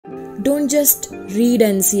Don't just read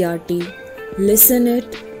NCERT, listen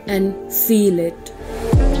it and feel it.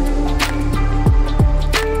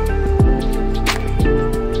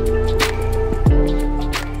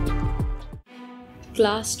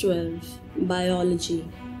 Class 12 Biology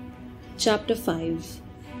Chapter 5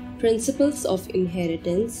 Principles of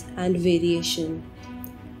Inheritance and Variation.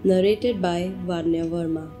 Narrated by Varnya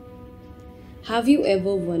Verma. Have you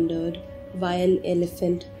ever wondered why an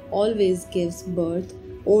elephant always gives birth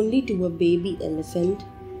only to a baby elephant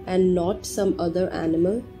and not some other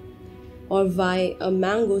animal? Or why a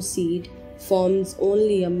mango seed forms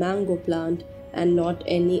only a mango plant and not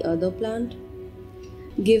any other plant?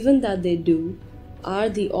 Given that they do, are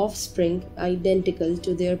the offspring identical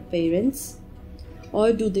to their parents?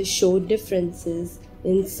 Or do they show differences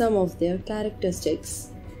in some of their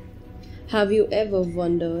characteristics? Have you ever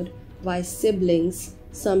wondered why siblings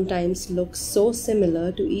sometimes look so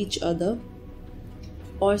similar to each other,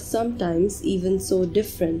 or sometimes even so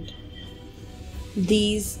different?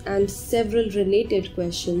 These and several related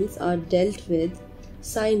questions are dealt with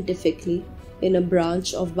scientifically in a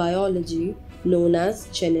branch of biology known as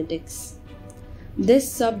genetics.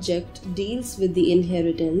 This subject deals with the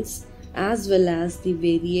inheritance as well as the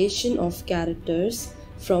variation of characters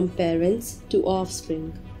from parents to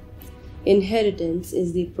offspring. Inheritance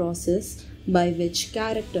is the process by which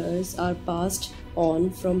characters are passed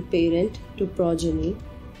on from parent to progeny.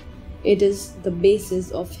 It is the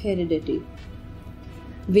basis of heredity.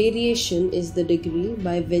 Variation is the degree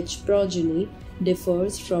by which progeny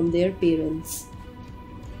differs from their parents.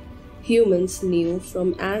 Humans knew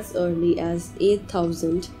from as early as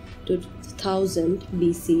 8000 to 1000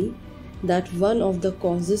 BC that one of the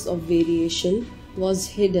causes of variation was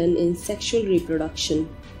hidden in sexual reproduction.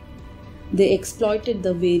 They exploited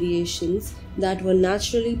the variations that were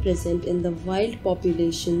naturally present in the wild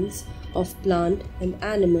populations of plant and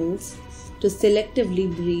animals to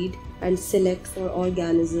selectively breed and select for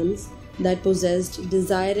organisms that possessed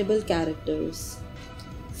desirable characters.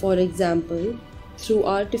 For example, through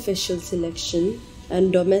artificial selection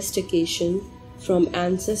and domestication from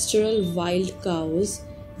ancestral wild cows,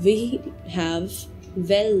 we have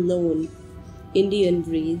well-known Indian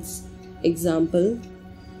breeds, example,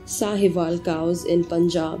 Sahiwal cows in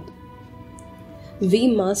Punjab. We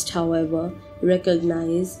must, however,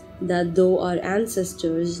 recognize that though our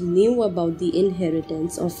ancestors knew about the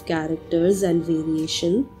inheritance of characters and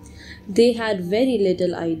variation, they had very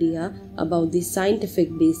little idea about the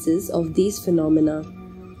scientific basis of these phenomena.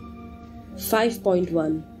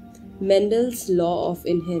 5.1 Mendel's Law of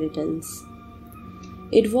Inheritance.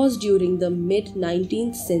 It was during the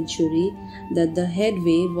mid-19th century that the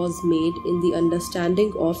headway was made in the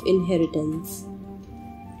understanding of inheritance.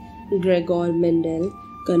 Gregor Mendel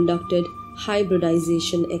conducted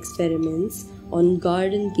hybridization experiments on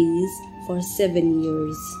garden peas for 7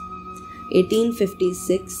 years,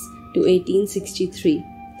 1856 to 1863,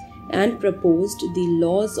 and proposed the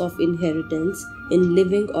laws of inheritance in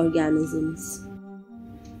living organisms.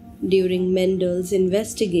 During Mendel's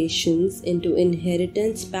investigations into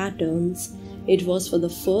inheritance patterns, it was for the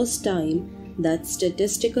first time that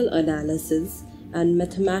statistical analysis and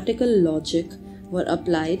mathematical logic were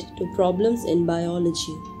applied to problems in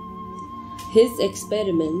biology. His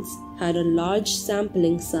experiments had a large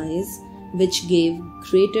sampling size, which gave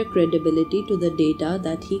greater credibility to the data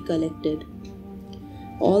that he collected.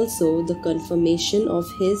 Also, the confirmation of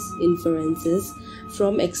his inferences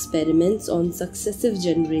from experiments on successive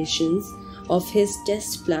generations of his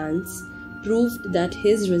test plants proved that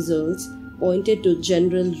his results pointed to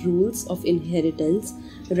general rules of inheritance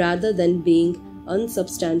rather than being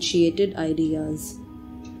unsubstantiated ideas.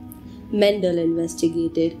 Mendel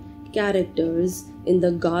investigated characters in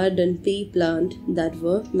the garden pea plant that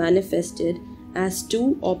were manifested as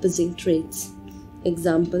two opposing traits.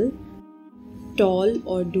 Example, tall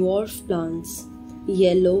or dwarf plants,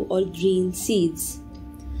 yellow or green seeds.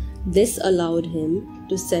 This allowed him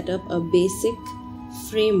to set up a basic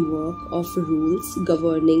framework of rules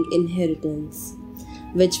governing inheritance,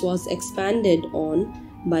 which was expanded on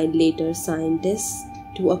by later scientists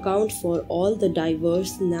to account for all the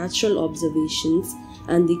diverse natural observations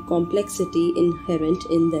and the complexity inherent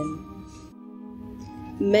in them.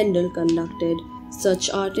 Mendel conducted such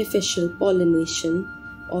artificial pollination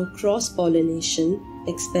or cross-pollination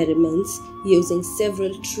experiments using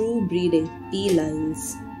several true breeding pea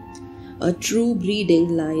lines. A true breeding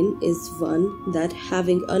line is one that,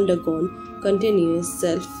 having undergone continuous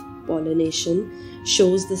self-pollination,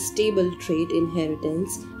 shows the stable trait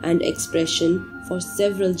inheritance and expression for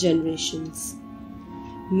several generations.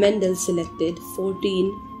 Mendel selected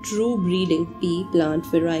 14 true breeding pea plant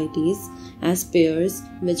varieties as pairs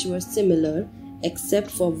which were similar except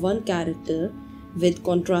for one character with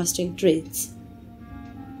contrasting traits.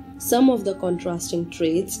 Some of the contrasting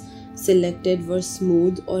traits selected were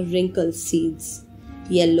smooth or wrinkled seeds,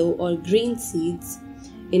 yellow or green seeds,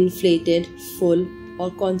 inflated, full or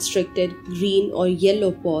constricted green or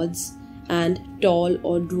yellow pods, and tall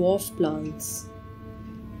or dwarf plants.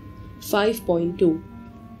 5.2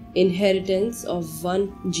 Inheritance of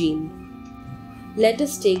one gene. Let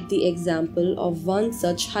us take the example of one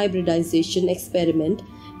such hybridization experiment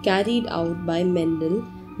carried out by Mendel,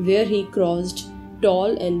 where he crossed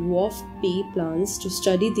tall and dwarf pea plants to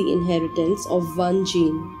study the inheritance of one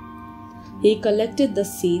gene. He collected the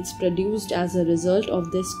seeds produced as a result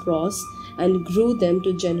of this cross and grew them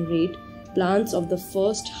to generate plants of the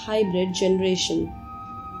first hybrid generation.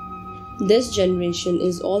 This generation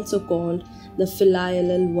is also called the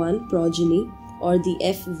filial 1 progeny or the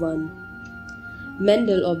F1.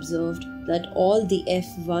 Mendel observed that all the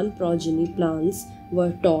F1 progeny plants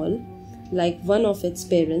were tall, like one of its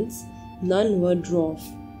parents, none were dwarf.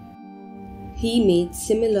 He made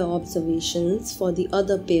similar observations for the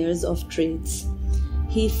other pairs of traits.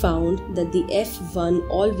 He found that the F1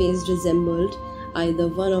 always resembled either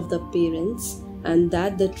one of the parents and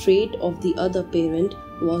that the trait of the other parent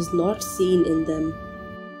was not seen in them.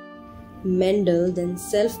 Mendel then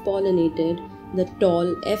self-pollinated the tall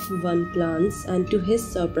F1 plants and to his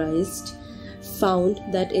surprise found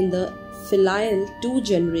that in the filial 2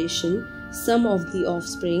 generation some of the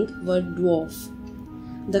offspring were dwarf.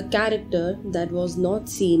 The character that was not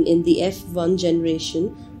seen in the F1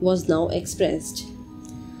 generation was now expressed.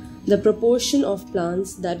 The proportion of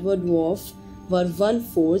plants that were dwarf were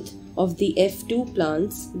 1/4 of the F2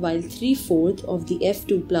 plants, while 3/4 of the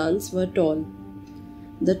F2 plants were tall.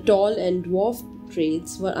 The tall and dwarf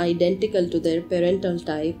traits were identical to their parental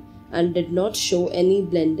type and did not show any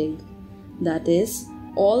blending. That is,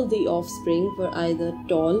 all the offspring were either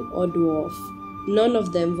tall or dwarf. None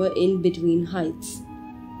of them were in between heights.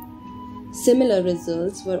 Similar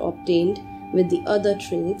results were obtained with the other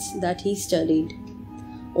traits that he studied.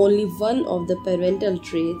 Only one of the parental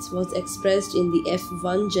traits was expressed in the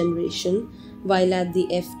F1 generation, while at the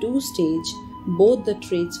F2 stage, both the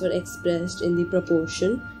traits were expressed in the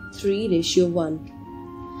proportion 3:1.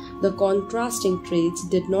 The contrasting traits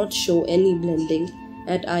did not show any blending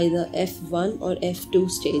at either F1 or F2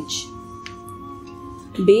 stage.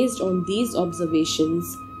 Based on these observations,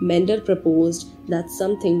 Mendel proposed that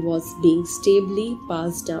something was being stably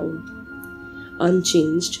passed down,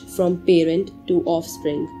 unchanged from parent to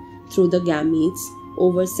offspring through the gametes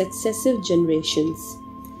over successive generations.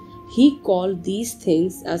 He called these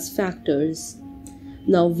things as factors.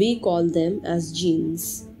 Now we call them as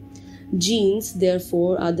genes. Genes,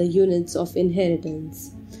 therefore, are the units of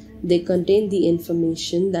inheritance. They contain the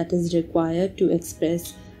information that is required to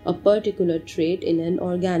express a particular trait in an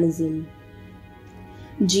organism.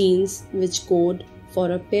 Genes which code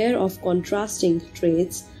for a pair of contrasting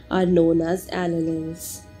traits are known as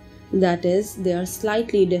alleles. That is, they are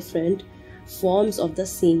slightly different forms of the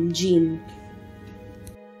same gene.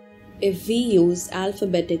 If we use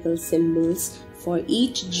alphabetical symbols for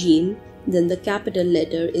each gene, then the capital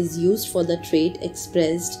letter is used for the trait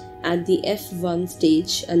expressed at the F1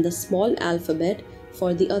 stage and the small alphabet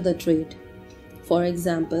for the other trait. For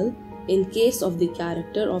example, in case of the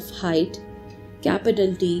character of height,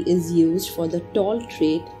 capital T is used for the tall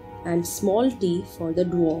trait and small t for the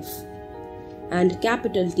dwarf. And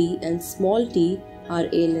capital T and small t are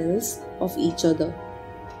alleles of each other.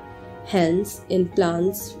 Hence, in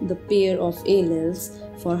plants, the pair of alleles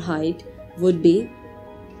for height would be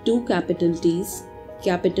 2 capital T's,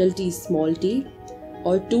 capital T small t,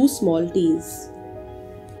 or 2 small t's.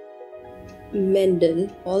 Mendel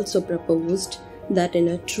also proposed that in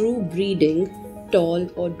a true breeding, tall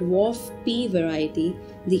or dwarf pea variety,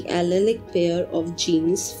 the allelic pair of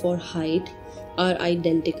genes for height are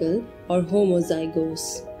identical or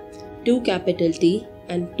homozygous, 2 capital T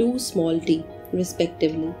and 2 small t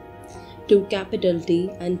respectively. 2 capital T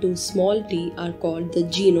and 2 small t are called the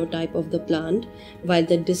genotype of the plant, while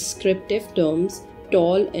the descriptive terms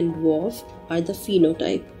tall and dwarf are the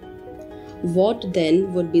phenotype. What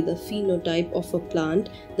then would be the phenotype of a plant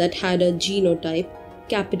that had a genotype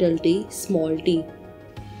capital T small t?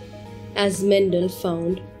 As Mendel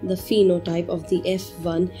found the phenotype of the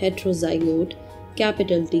F1 heterozygote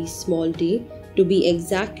capital T small t to be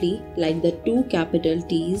exactly like the 2 capital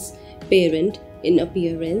T's parent in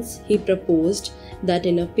appearance, he proposed that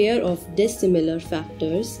in a pair of dissimilar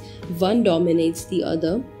factors, one dominates the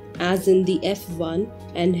other as in the F1,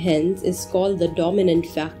 and hence is called the dominant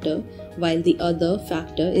factor, while the other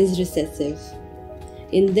factor is recessive.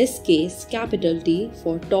 In this case, capital T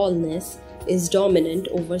for tallness is dominant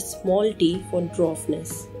over small t for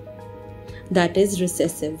dwarfness, that is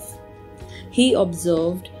recessive. He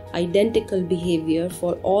observed identical behavior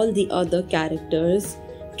for all the other characters,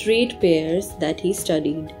 trait pairs that he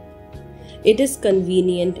studied. It is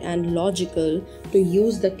convenient and logical to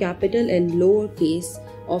use the capital and lowercase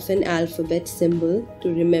of an alphabet symbol to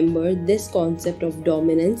remember this concept of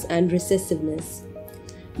dominance and recessiveness.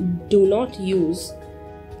 Do not use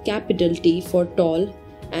capital T for tall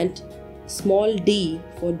and small d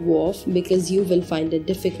for dwarf because you will find it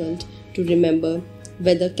difficult to remember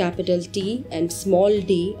whether capital T and small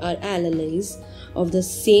d are alleles of the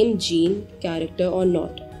same gene character or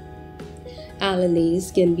not.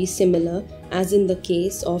 Alleles can be similar as in the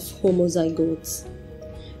case of homozygotes.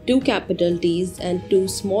 Two capital T's and two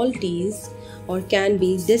small t's, or can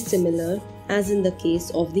be dissimilar as in the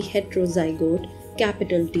case of the heterozygote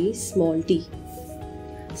capital T small t.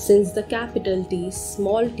 Since the capital T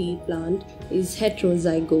small t plant is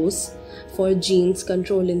heterozygous for genes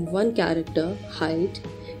controlling one character, height,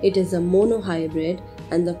 it is a monohybrid,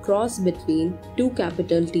 and the cross between two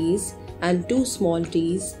capital T's and two small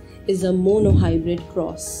t's is a monohybrid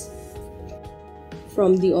cross.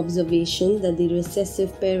 From the observation that the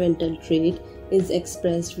recessive parental trait is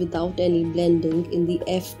expressed without any blending in the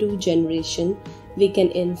F2 generation, we can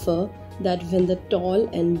infer that when the tall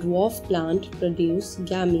and dwarf plant produce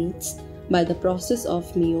gametes by the process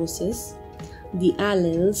of meiosis, the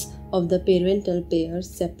alleles of the parental pair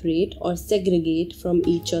separate or segregate from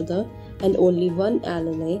each other and only one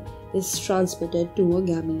allele is transmitted to a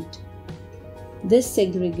gamete. This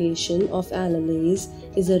segregation of alleles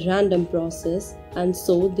is a random process, and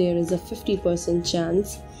so there is a 50%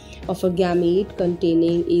 chance of a gamete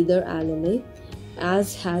containing either allele,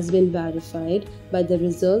 as has been verified by the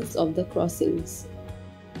results of the crossings.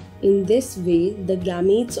 In this way, the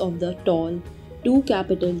gametes of the tall two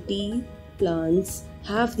capital T plants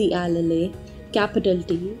have the allele capital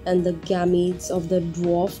T, and the gametes of the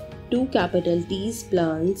dwarf two capital T's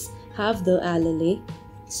plants have the allele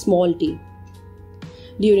small t.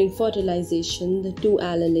 During fertilization, the two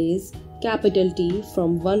alleles capital T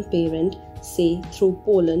from one parent, say through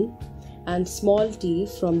pollen, and small t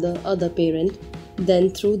from the other parent, then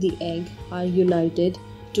through the egg, are united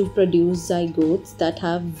to produce zygotes that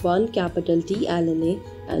have one capital T allele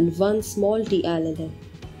and one small t allele.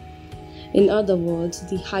 In other words,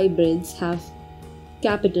 the hybrids have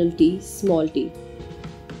capital T small t.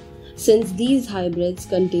 Since these hybrids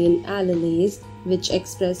contain alleles which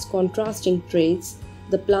express contrasting traits,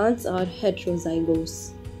 the plants are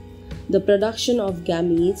heterozygous. The production of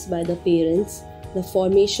gametes by the parents, the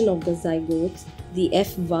formation of the zygotes, the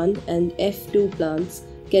F1 and F2 plants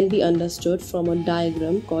can be understood from a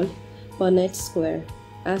diagram called Punnett square,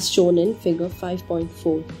 as shown in figure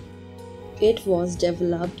 5.4. It was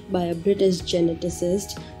developed by a British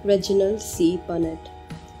geneticist, Reginald C. Punnett.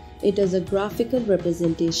 It is a graphical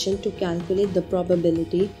representation to calculate the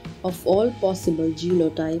probability of all possible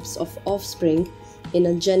genotypes of offspring in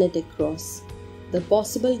a genetic cross. The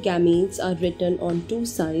possible gametes are written on two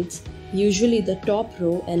sides, usually the top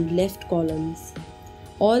row and left columns.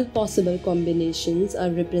 All possible combinations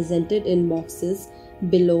are represented in boxes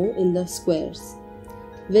below in the squares,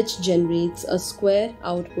 which generates a square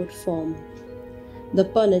output form. The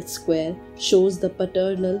Punnett square shows the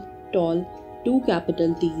paternal tall two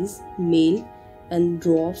capital T's male and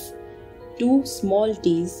dwarf two small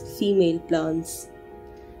t's female plants.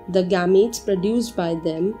 The gametes produced by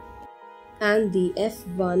them and the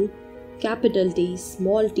F1 capital T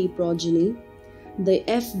small t progeny, the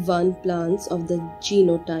F1 plants of the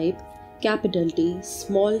genotype capital T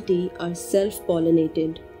small t are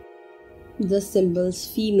self-pollinated. The symbols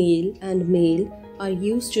female and male are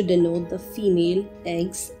used to denote the female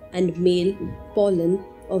eggs and male pollen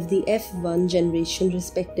of the F1 generation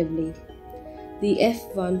respectively. The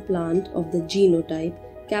F1 plant of the genotype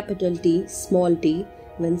capital T small t,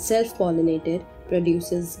 when self-pollinated,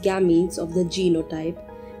 produces gametes of the genotype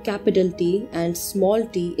capital T and small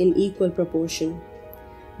t in equal proportion.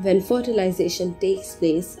 When fertilization takes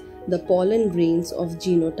place, the pollen grains of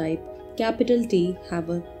genotype capital T have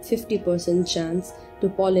a 50% chance to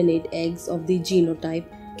pollinate eggs of the genotype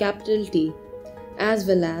capital T as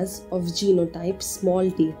well as of genotype small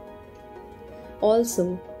t.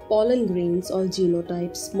 Also, pollen grains of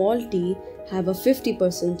genotype small t have a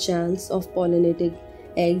 50% chance of pollinating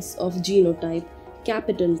eggs of genotype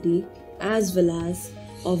capital T as well as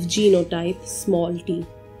of genotype small t.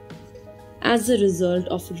 As a result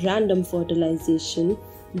of random fertilization,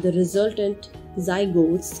 the resultant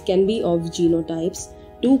zygotes can be of genotypes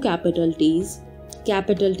 2 capital T's,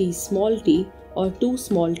 capital T small t, or 2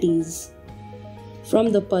 small t's.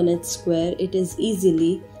 From the Punnett square, it is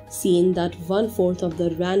easily seen that 1/4 of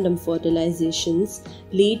the random fertilizations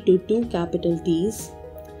lead to 2 capital T's,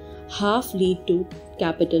 half lead to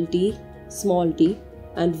capital T, small t,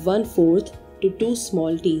 and 1/4 to 2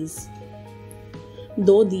 small t's.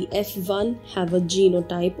 Though the F1 have a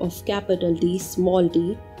genotype of capital T, small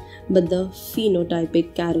t, but the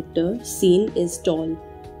phenotypic character seen is tall.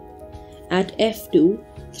 At F2,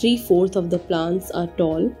 3/4 of the plants are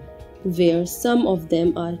tall, where some of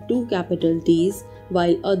them are 2 capital T's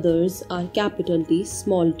while others are capital T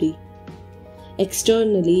small t.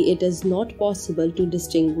 Externally, it is not possible to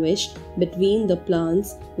distinguish between the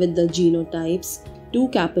plants with the genotypes 2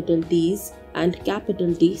 capital T's and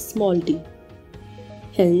capital T small t.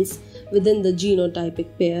 Hence, within the genotypic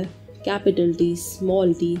pair capital T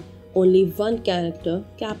small t, only one character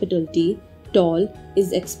capital T tall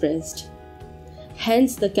is expressed.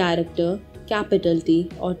 Hence, the character capital T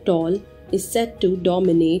or tall is said to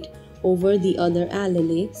dominate over the other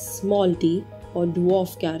allele small t or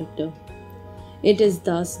dwarf character. It is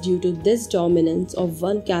thus due to this dominance of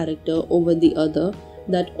one character over the other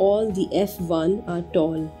that all the F1 are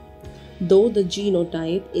tall, though the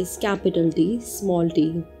genotype is capital T small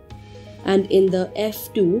t. And in the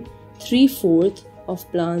F2, 3/4 of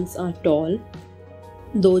plants are tall,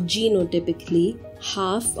 though genotypically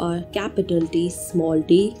half are capital T small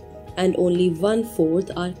t and only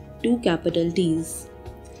 1/4 are 2 capital T's.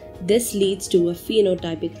 This leads to a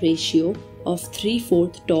phenotypic ratio of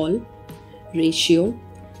 3/4 tall ratio,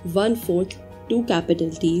 1/4 2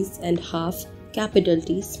 capital T's and half capital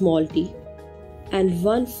T small t, and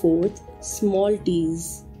 1/4 small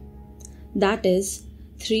t's. That is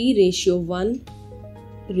 3:1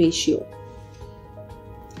 ratio.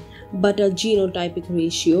 But a genotypic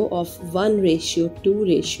ratio of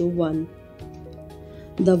 1:2:1.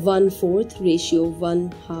 The 1/4 ratio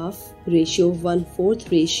 1/2 ratio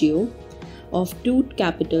 1/4 ratio of 2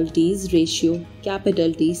 capital T's ratio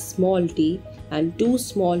capital T small t and 2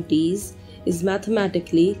 small t's is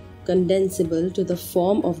mathematically condensable to the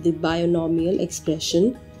form of the binomial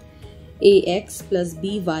expression ax plus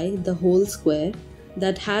by the whole square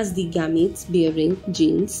that has the gametes bearing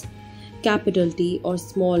genes capital T or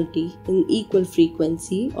small t in equal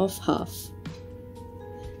frequency of half.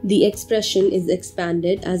 The expression is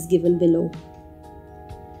expanded as given below.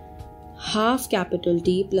 Half capital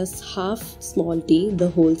T plus half small t the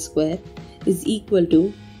whole square is equal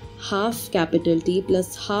to half capital T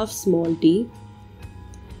plus half small t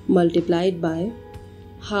multiplied by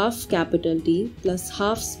half capital T plus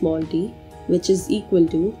half small t, which is equal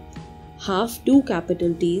to half 2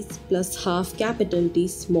 capital T's plus half capital T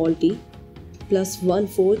small t plus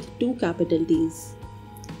 1/4 2 capital T's.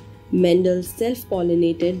 Mendel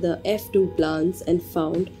self-pollinated the F2 plants and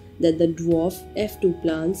found that the dwarf F2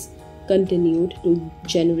 plants continued to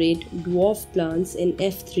generate dwarf plants in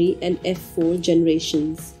F3 and F4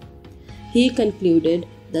 generations. He concluded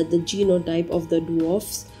that the genotype of the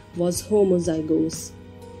dwarfs was homozygous,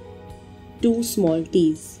 2 small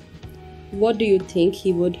t's. What do you think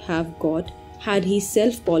he would have got had he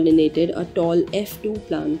self-pollinated a tall F2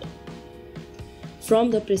 plant?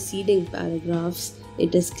 From the preceding paragraphs,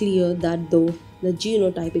 it is clear that though the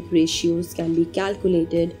genotypic ratios can be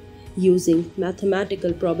calculated using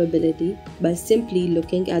mathematical probability by simply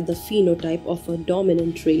looking at the phenotype of a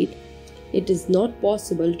dominant trait, it is not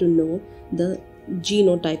possible to know the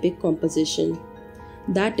genotypic composition.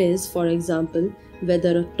 That is, for example,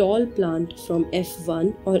 whether a tall plant from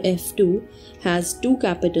F1 or F2 has 2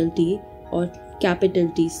 capital T or capital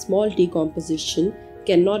T small t composition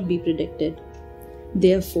cannot be predicted.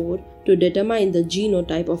 Therefore, to determine the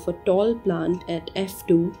genotype of a tall plant at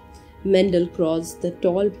F2, Mendel crossed the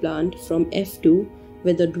tall plant from F2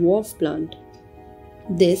 with a dwarf plant.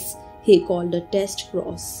 This he called a test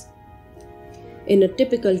cross. In a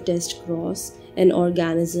typical test cross, an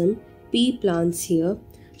organism P plants here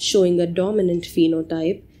showing a dominant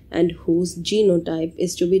phenotype and whose genotype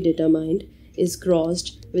is to be determined is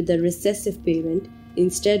crossed with a recessive parent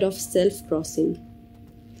instead of self-crossing.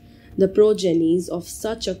 The progenies of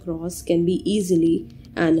such a cross can be easily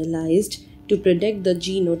analyzed to predict the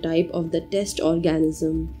genotype of the test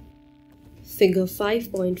organism. Figure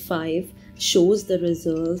 5.5 shows the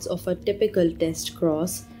results of a typical test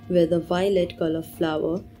cross where the violet color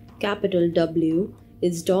flower, capital W,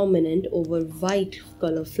 is dominant over white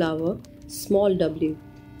color flower, small w.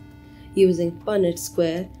 Using Punnett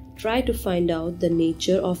square, try to find out the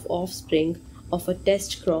nature of offspring of a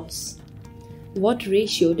test cross. What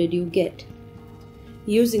ratio did you get?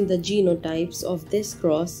 Using the genotypes of this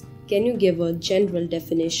cross, can you give a general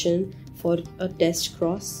definition for a test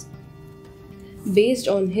cross? Based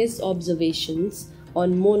on his observations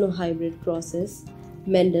on monohybrid crosses,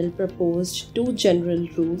 Mendel proposed two general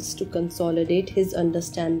rules to consolidate his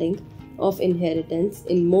understanding of inheritance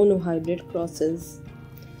in monohybrid crosses.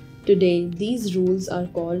 Today, these rules are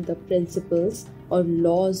called the principles or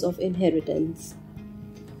laws of inheritance.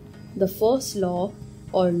 The first law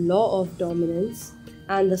or law of dominance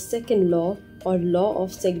and the second law or law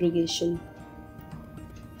of segregation.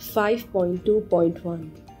 5.2.1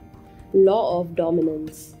 Law of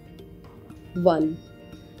Dominance. 1.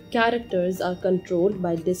 Characters are controlled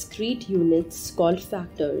by discrete units called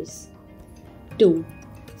factors. 2.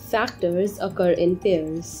 Factors occur in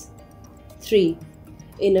pairs. 3.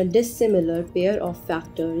 In a dissimilar pair of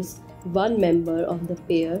factors, one member of the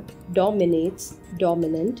pair dominates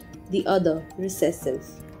dominant, the other recessive.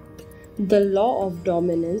 The law of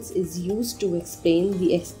dominance is used to explain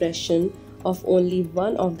the expression of only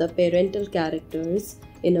one of the parental characters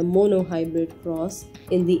in a monohybrid cross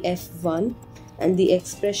in the F1 and the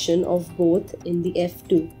expression of both in the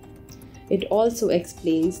F2. It also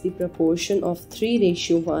explains the proportion of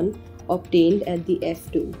 3:1 obtained at the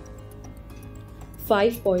F2.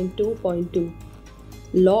 5.2.2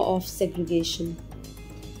 Law of segregation.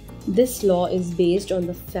 This law is based on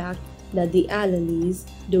the fact that the alleles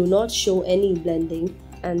do not show any blending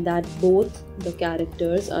and that both the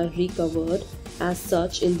characters are recovered as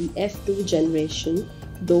such in the F2 generation,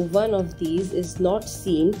 though one of these is not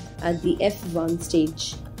seen at the F1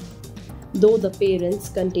 stage. Though the parents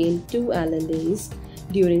contain two alleles,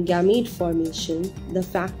 during gamete formation, the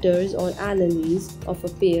factors or alleles of a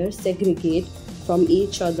pair segregate from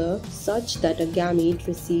each other such that a gamete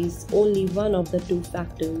receives only one of the two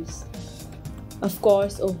factors. Of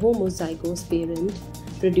course, a homozygous parent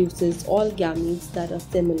produces all gametes that are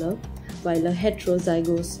similar, while a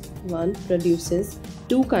heterozygous one produces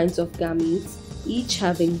two kinds of gametes, each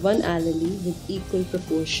having one allele with equal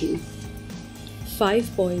proportion.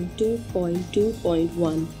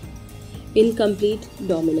 5.2.2.1 Incomplete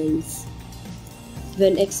dominance.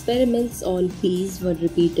 When experiments on peas were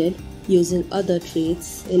repeated using other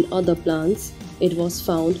traits in other plants, it was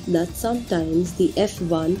found that sometimes the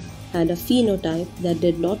F1 had a phenotype that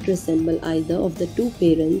did not resemble either of the two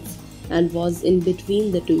parents and was in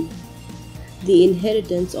between the two. The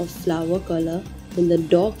inheritance of flower color in the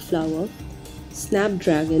dog flower,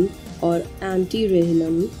 snapdragon or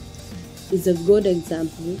antirrhinum is a good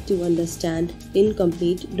example to understand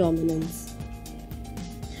incomplete dominance.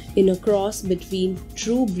 In a cross between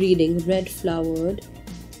true breeding red flowered,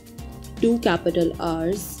 two capital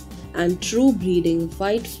R's, and true breeding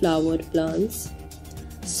white flowered plants,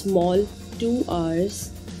 small 2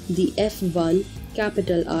 R's, the F1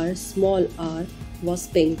 capital R small r was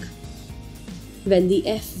pink. When the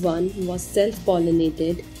F1 was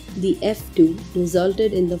self-pollinated, the F2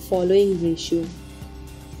 resulted in the following ratio: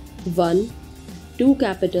 1. 2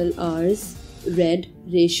 capital R's red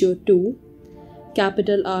ratio 2,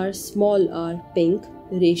 capital R small r pink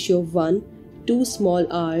ratio 1, 2 small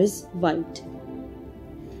r's white.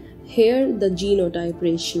 Here the genotype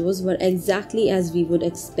ratios were exactly as we would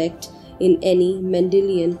expect in any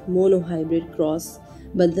Mendelian monohybrid cross,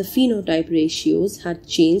 but the phenotype ratios had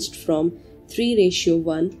changed from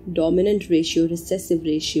 3:1 dominant ratio recessive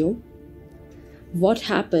ratio. What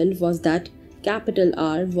happened was that capital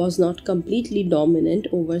R was not completely dominant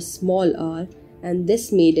over small r, and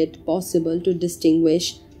this made it possible to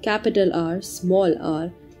distinguish capital R small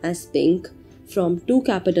r as pink from 2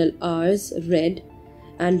 capital R's red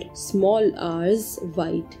and small r's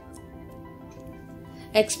white.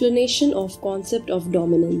 Explanation of concept of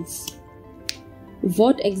dominance.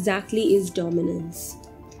 What exactly is dominance?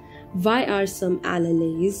 Why are some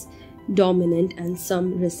alleles dominant and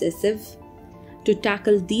some recessive? To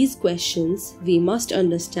tackle these questions, we must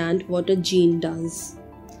understand what a gene does.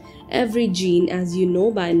 Every gene, as you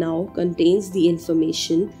know by now, contains the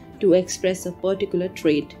information to express a particular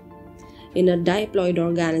trait. In a diploid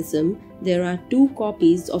organism, there are 2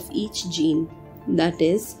 copies of each gene, that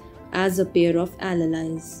is, as a pair of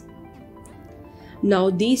alleles. Now,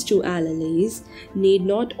 these 2 alleles need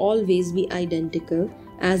not always be identical,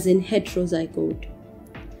 as in heterozygote.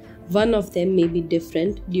 One of them may be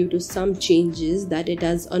different due to some changes that it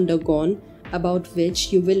has undergone, about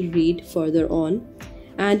which you will read further on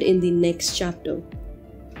and in the next chapter,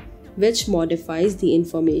 which modifies the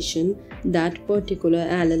information that particular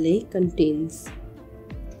allele contains.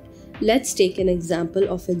 Let's take an example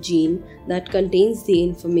of a gene that contains the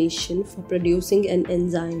information for producing an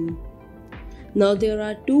enzyme. Now there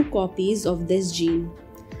are 2 copies of this gene.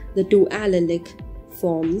 The 2 allelic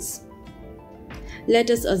forms, let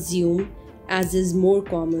us assume, as is more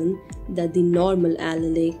common, that the normal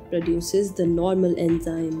allele produces the normal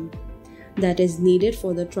enzyme that is needed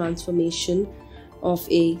for the transformation of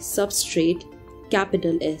a substrate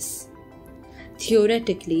capital S.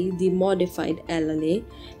 Theoretically, the modified allele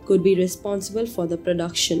could be responsible for the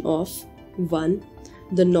production of 1.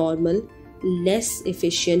 The normal, less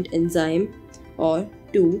efficient enzyme, or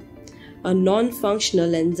 2. A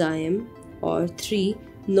non-functional enzyme, or 3.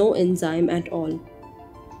 No enzyme at all.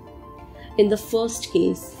 In the first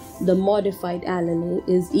case, the modified allele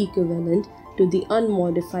is equivalent to the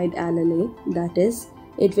unmodified allele, that is,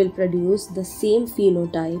 it will produce the same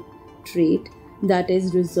phenotype trait that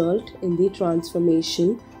is result in the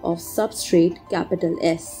transformation of substrate capital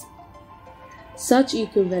S. Such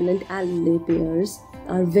equivalent allele pairs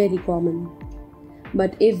are very common.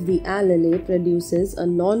 But if the allele produces a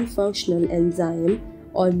non-functional enzyme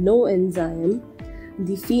or no enzyme,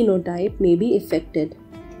 the phenotype may be affected.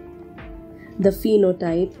 The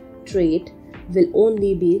phenotype trait will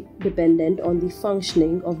only be dependent on the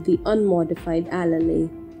functioning of the unmodified allele.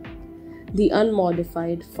 The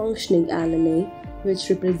unmodified functioning allele, which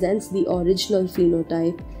represents the original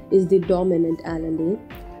phenotype, is the dominant allele,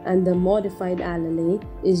 and the modified allele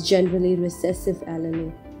is generally recessive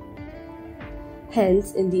allele.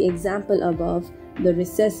 Hence, in the example above, the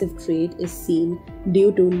recessive trait is seen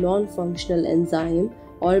due to non-functional enzyme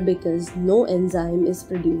or because no enzyme is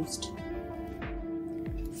produced.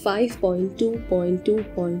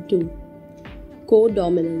 5.2.2.2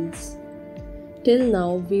 Codominance. Till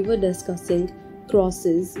now, we were discussing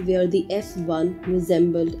crosses where the F1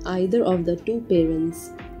 resembled either of the two parents,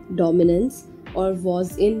 dominance, or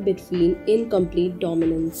was in between incomplete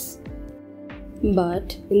dominance.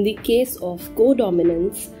 But in the case of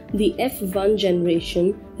codominance, the F1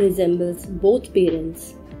 generation resembles both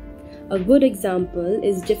parents. A good example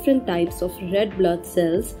is different types of red blood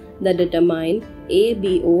cells that determine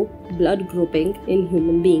ABO blood grouping in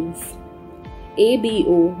human beings.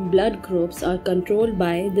 ABO blood groups are controlled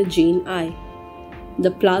by the gene I.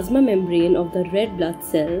 The plasma membrane of the red blood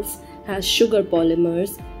cells has sugar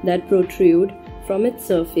polymers that protrude from its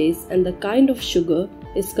surface, and the kind of sugar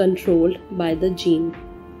is controlled by the gene.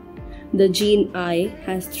 The gene I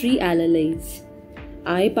has 3 alleles: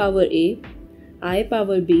 I power A, I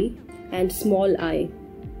power B, and small I.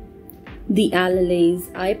 The alleles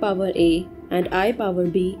I power A and I power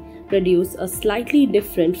B produce a slightly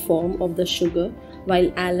different form of the sugar, while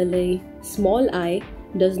allele small I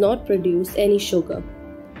does not produce any sugar.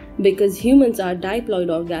 Because humans are diploid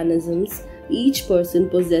organisms, each person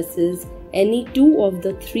possesses any 2 of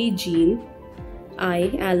the 3 gene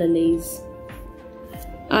I alleles.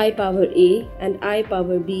 I power A and I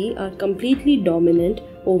power B are completely dominant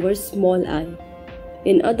over small I.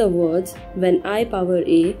 In other words, when I power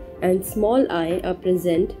A and small I are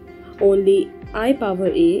present, only I power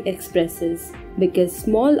A expresses, because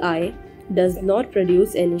small I does not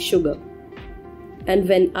produce any sugar. And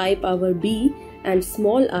when I power B and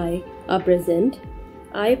small I are present,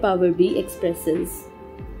 I power B expresses.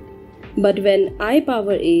 But when I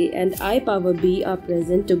power A and I power B are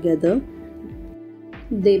present together,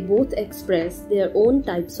 they both express their own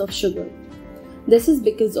types of sugar. This is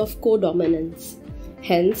because of codominance.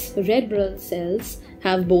 Hence, red blood cells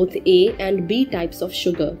have both A and B types of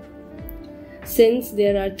sugar. Since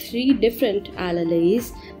there are 3 different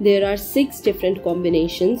alleles, there are 6 different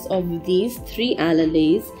combinations of these 3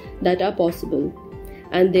 alleles that are possible,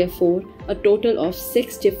 and therefore a total of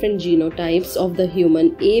 6 different genotypes of the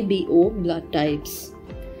human ABO blood types.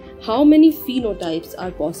 How many phenotypes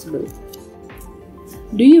are possible?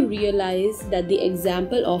 Do you realize that the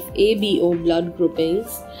example of ABO blood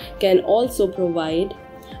groupings can also provide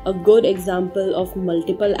a good example of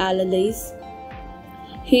multiple alleles?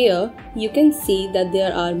 Here you can see that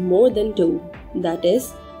there are more than 2, that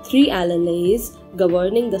is, 3 alleles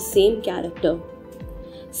governing the same character.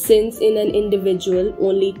 Since in an individual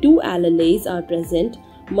only 2 alleles are present,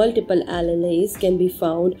 multiple alleles can be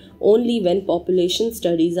found only when population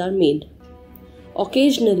studies are made.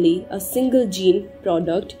 Occasionally, a single gene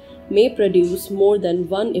product may produce more than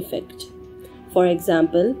one effect. For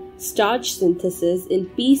example, starch synthesis in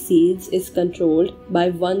pea seeds is controlled by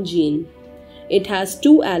one gene. It has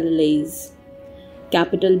 2 alleles,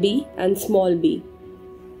 capital B and small b.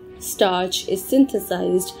 Starch is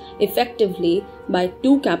synthesized effectively by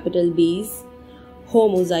 2 capital B's,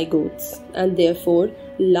 homozygotes, and therefore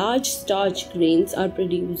large starch grains are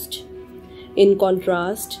produced. In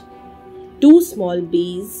contrast, 2 small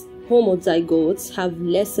b's, homozygotes, have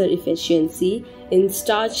lesser efficiency in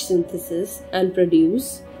starch synthesis and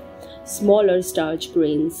produce smaller starch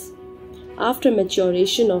grains. After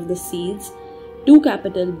maturation of the seeds, 2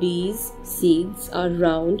 capital B's seeds are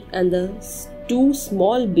round and the 2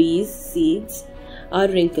 small b's seeds are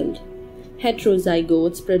wrinkled.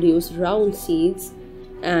 Heterozygotes produce round seeds,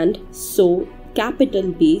 and so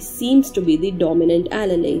capital B seems to be the dominant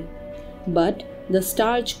allele. But the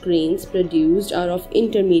starch grains produced are of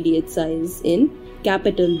intermediate size in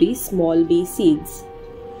capital B small b seeds.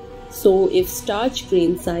 So if starch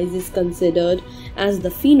grain size is considered as the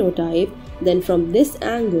phenotype, then from this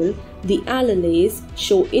angle the alleles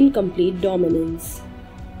show incomplete dominance.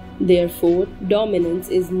 Therefore, dominance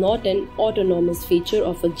is not an autonomous feature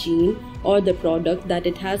of a gene or the product that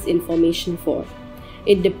it has information for.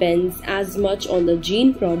 It depends as much on the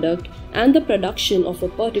gene product and the production of a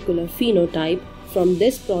particular phenotype from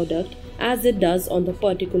this product as it does on the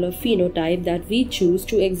particular phenotype that we choose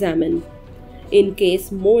to examine, in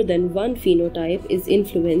case more than one phenotype is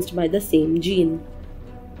influenced by the same gene.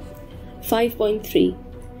 5.3.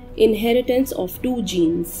 Inheritance of 2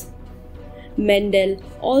 genes. Mendel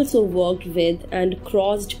also worked with and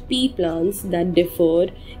crossed pea plants that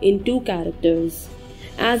differed in 2 characters,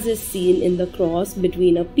 as is seen in the cross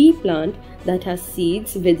between a pea plant that has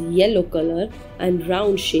seeds with yellow color and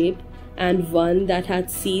round shape and one that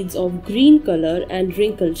had seeds of green color and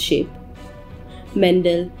wrinkled shape.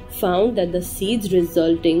 Mendel found that the seeds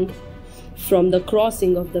resulting from the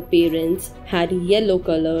crossing of the parents had yellow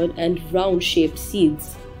colored and round shaped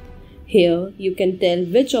seeds. Here you can tell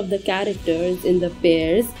which of the characters in the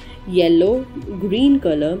pairs yellow, green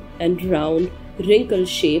color and round wrinkled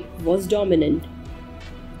shape was dominant.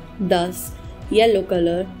 Thus, yellow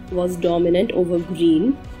color was dominant over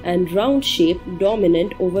green and round shape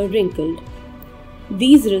dominant over wrinkled.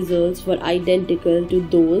 These results were identical to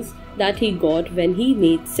those that he got when he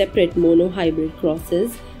made separate monohybrid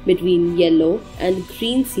crosses between yellow and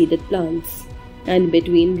green seeded plants and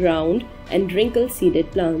between round and wrinkled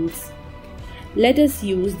seeded plants. Let us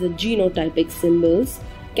use the genotypic symbols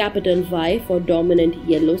capital Y for dominant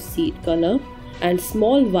yellow seed color and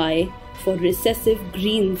small y for recessive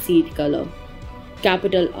green seed color,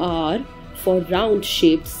 capital R for round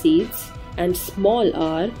shaped seeds and small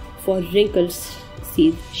r for wrinkled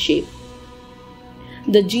seed shape.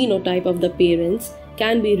 The genotype of the parents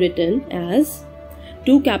can be written as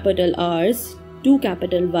 2 capital R's, 2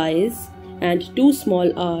 capital Y's and 2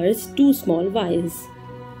 small r's, 2 small y's.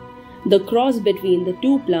 The cross between the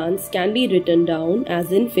 2 plants can be written down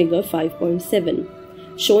as in figure 5.7,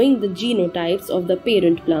 showing the genotypes of the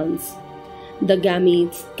parent plants. The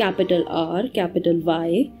gametes capital R, capital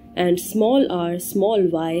Y and small r, small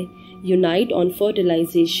y unite on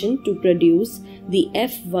fertilization to produce the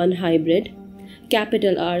F1 hybrid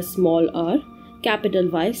capital R, small r, capital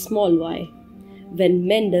Y, small y. When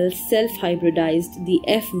Mendel self-hybridized the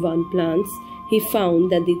F1 plants, he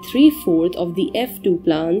found that the 3/4 of the F2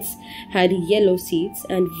 plants had yellow seeds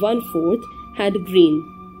and 1/4 had green.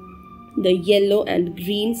 The yellow and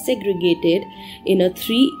green segregated in a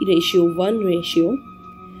 3:1 ratio.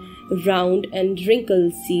 Round and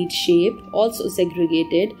wrinkled seed shape also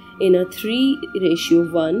segregated in a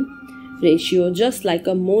 3:1 ratio, just like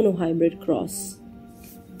a monohybrid cross.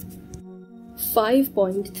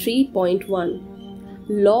 5.3.1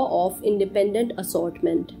 Law of Independent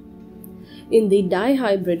Assortment. In the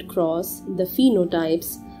dihybrid cross, the phenotypes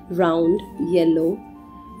round yellow,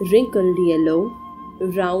 wrinkled yellow,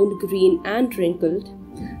 round green and wrinkled,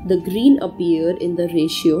 the green appear in the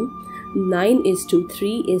ratio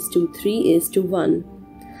 9:3:3:1.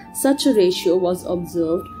 Such a ratio was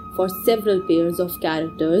observed for several pairs of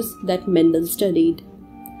characters that Mendel studied.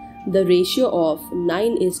 The ratio of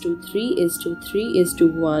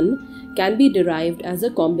 9:3:3:1 can be derived as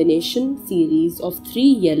a combination series of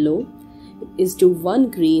 3 yellow 1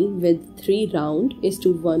 green with 3 round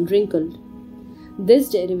 1 wrinkled. This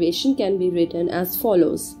derivation can be written as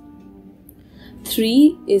follows: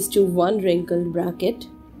 3:1 wrinkled bracket,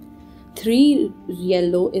 3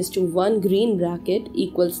 yellow 1 green bracket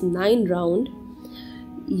equals 9 round,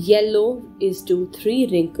 yellow 3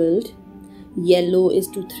 wrinkled, yellow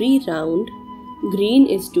 3 round, green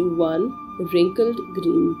 1 wrinkled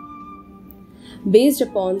green. Based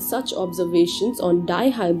upon such observations on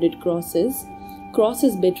dihybrid crosses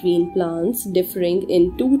between plants differing in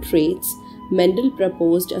 2 traits, Mendel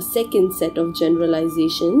proposed a second set of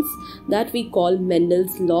generalizations that we call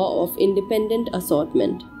Mendel's law of independent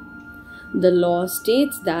assortment. The law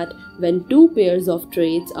states that when 2 pairs of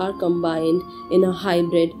traits are combined in a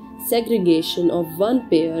hybrid, segregation of one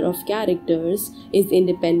pair of characters is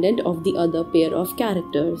independent of the other pair of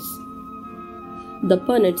characters. The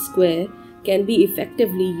Punnett square can be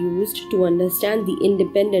effectively used to understand the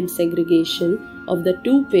independent segregation of the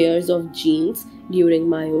two pairs of genes during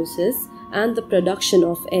meiosis and the production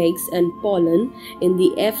of eggs and pollen in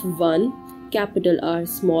the F1 capital R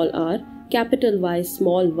small r capital Y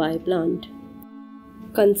small y plant.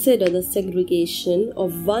 Consider the segregation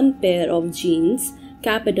of one pair of genes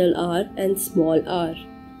capital R and small r.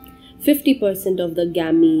 50% of the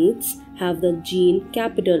gametes have the gene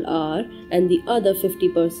capital R and the other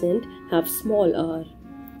 50% have small r.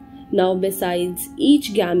 Now, besides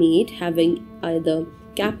each gamete having either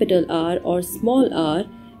capital R or small r,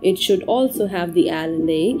 it should also have the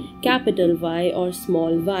allele capital Y or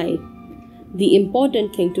small y. The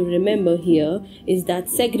important thing to remember here is that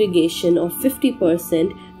segregation of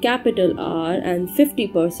 50% capital R and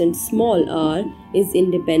 50% small r is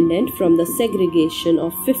independent from the segregation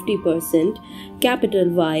of 50% capital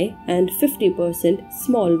Y and 50%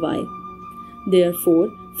 small y. Therefore,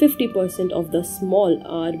 50% of the small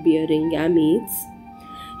r bearing gametes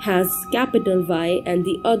has capital Y and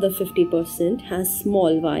the other 50% has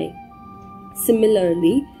small y.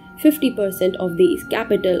 Similarly, 50% of the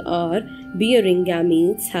capital R bearing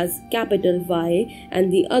gametes has capital Y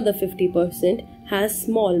and the other 50% has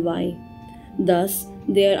small y. Thus,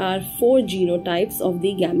 there are 4 genotypes of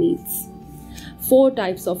the gametes, 4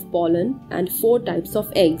 types of pollen and 4 types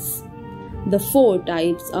of eggs. The 4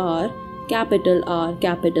 types are capital R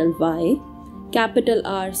capital Y, capital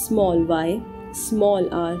R small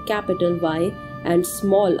r capital Y and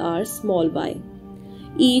small r small y,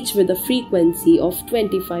 each with a frequency of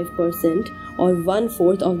 25% or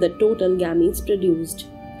 1/4 of the total gametes produced.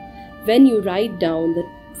 When you write down the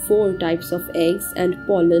 4 types of eggs and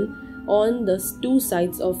pollen on the 2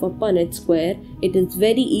 sides of a Punnett square, it is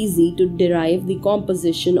very easy to derive the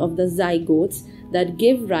composition of the zygotes that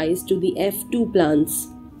give rise to the F2 plants.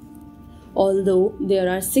 Although there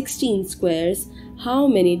are 16 squares, how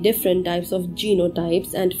many different types of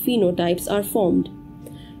genotypes and phenotypes are formed?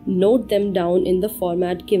 Note them down in the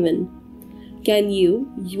format given. Can you,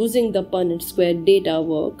 using the Punnett square data,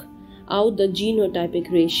 work out the genotypic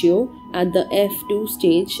ratio at the F2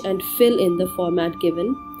 stage and fill in the format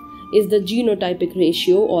given? Is the genotypic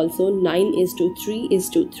ratio also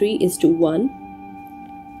 9:3:3:1?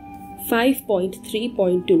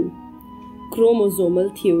 5.3.2 Chromosomal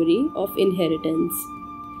Theory of Inheritance.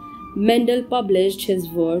 Mendel published his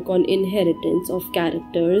work on inheritance of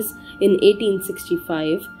characters in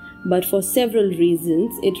 1865, but for several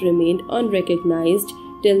reasons it remained unrecognized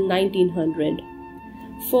till 1900.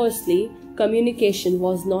 Firstly, communication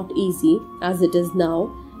was not easy as it is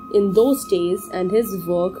now in those days, and his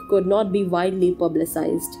work could not be widely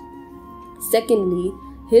publicized. Secondly,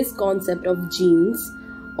 his concept of genes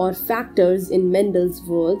or factors in Mendel's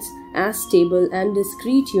words as stable and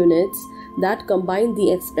discrete units that combine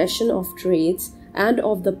the expression of traits and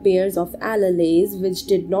of the pairs of alleles which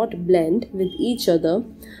did not blend with each other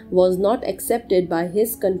was not accepted by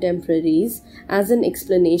his contemporaries as an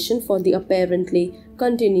explanation for the apparently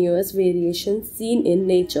continuous variations seen in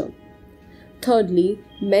nature. Thirdly,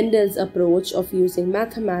 Mendel's approach of using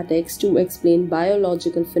mathematics to explain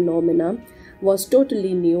biological phenomena was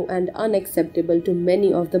totally new and unacceptable to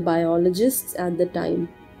many of the biologists at the time.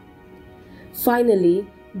 Finally,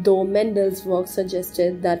 though Mendel's work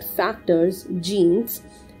suggested that factors, genes,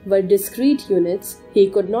 were discrete units, he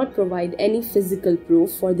could not provide any physical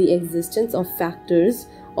proof for the existence of factors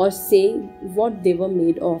or say what they were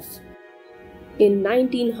made of. In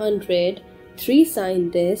 1900, 3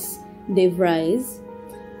 scientists, De Vries,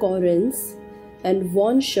 Correns, and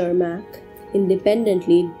von Schermach,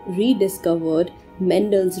 independently rediscovered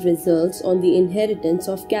Mendel's results on the inheritance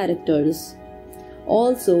of characters.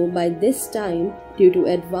 Also, by this time, due to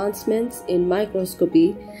advancements in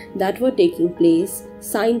microscopy that were taking place,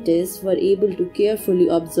 scientists were able to carefully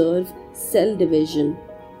observe cell division.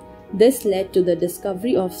 This led to the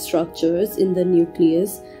discovery of structures in the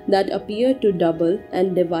nucleus that appeared to double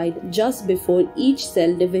and divide just before each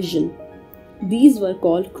cell division. These were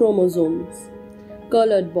called chromosomes,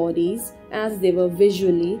 colored bodies as they were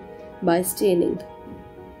visually by staining.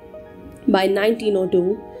 By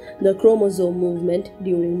 1902, the chromosome movement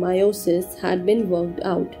during meiosis had been worked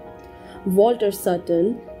out. Walter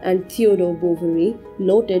Sutton and Theodore Boveri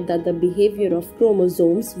noted that the behavior of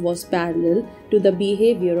chromosomes was parallel to the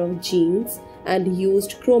behavior of genes and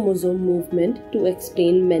used chromosome movement to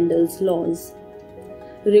explain Mendel's laws.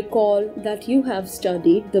 Recall that you have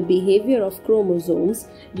studied the behavior of chromosomes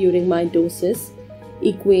during mitosis,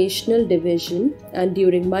 equational division, and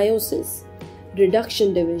during meiosis,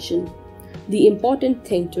 reduction division. The important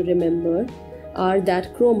thing to remember are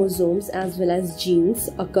that chromosomes as well as genes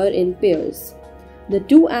occur in pairs. The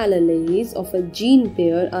two alleles of a gene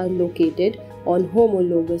pair are located on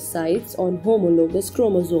homologous sites on homologous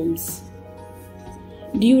chromosomes.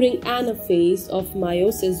 During anaphase of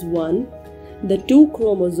meiosis I, the two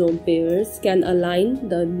chromosome pairs can align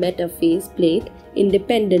the metaphase plate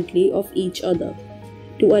independently of each other.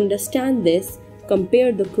 To understand this,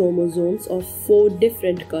 compare the chromosomes of 4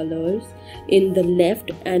 different colors in the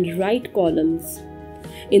left and right columns.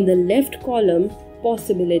 In the left column,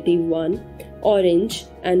 possibility 1, orange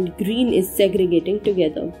and green is segregating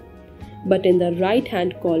together. But in the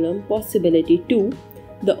right-hand column, possibility 2,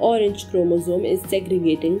 the orange chromosome is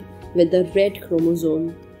segregating with the red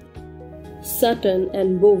chromosome. Sutton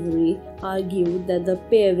and Bovary argued that the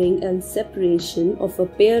pairing and separation of a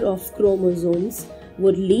pair of chromosomes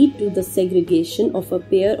would lead to the segregation of a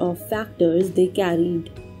pair of factors they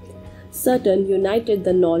carried. Sutton united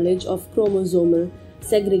the knowledge of chromosomal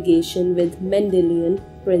segregation with Mendelian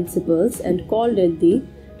principles and called it the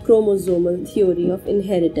chromosomal theory of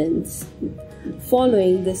inheritance.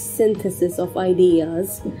 Following this synthesis of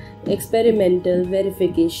ideas, experimental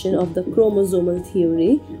verification of the chromosomal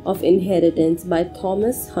theory of inheritance by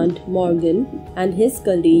Thomas Hunt Morgan and his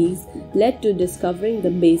colleagues led to discovering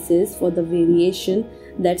the basis for the variation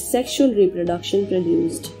that sexual reproduction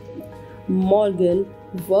produced. Morgan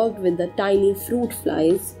worked with the tiny fruit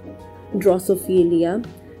flies, Drosophila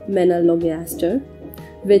melanogaster,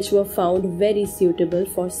 which were found very suitable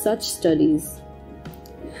for such studies.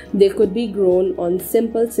 They could be grown on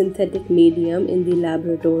simple synthetic medium in the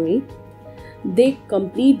laboratory. They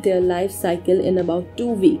complete their life cycle in about 2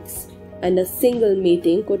 weeks, and a single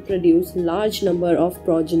mating could produce large number of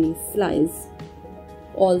progeny flies.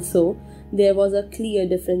 Also, there was a clear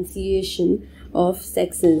differentiation of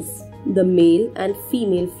sexes. The male and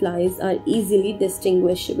female flies are easily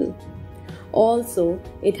distinguishable. Also,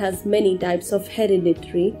 it has many types of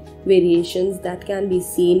hereditary variations that can be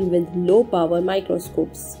seen with low-power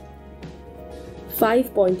microscopes.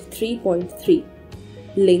 5.3.3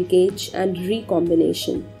 Linkage and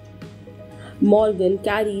Recombination. Morgan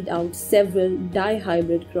carried out several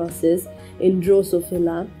dihybrid crosses in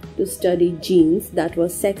Drosophila to study genes that were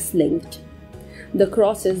sex-linked. The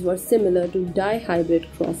crosses were similar to dihybrid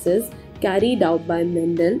crosses carried out by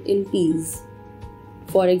Mendel in peas.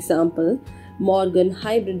 For example, Morgan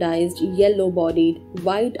hybridized yellow-bodied,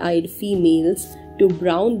 white-eyed females to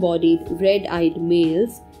brown-bodied, red-eyed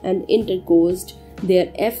males and intercoursed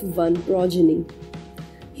their F1 progeny.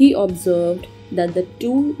 He observed that the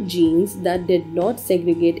two genes that did not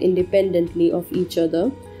segregate independently of each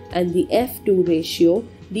other and the F2 ratio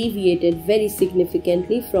deviated very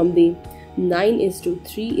significantly from the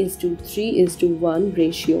 9:3:3:1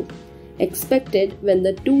 ratio expected when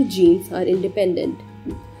the two genes are independent.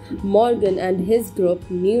 Morgan and his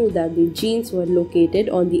group knew that the genes were located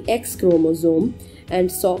on the X chromosome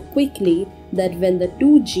and saw quickly that when the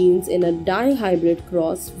two genes in a dihybrid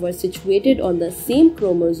cross were situated on the same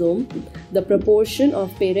chromosome, the proportion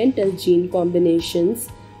of parental gene combinations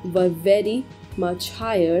were very much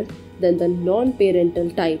higher than the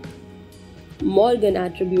non-parental type. Morgan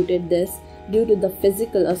attributed this due to the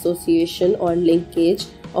physical association or linkage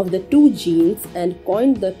of the two genes and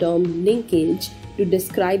coined the term linkage to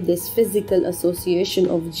describe this physical association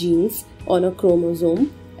of genes on a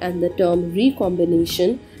chromosome, and the term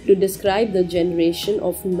recombination to describe the generation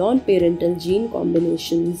of non-parental gene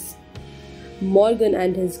combinations. Morgan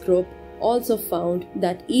and his group also found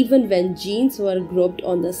that even when genes were grouped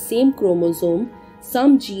on the same chromosome,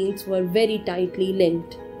 some genes were very tightly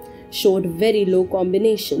linked, showed very low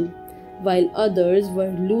combination, while others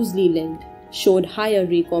were loosely linked, showed higher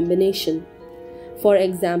recombination. For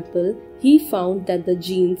example, he found that the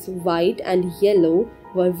genes white and yellow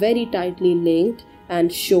were very tightly linked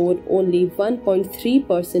and showed only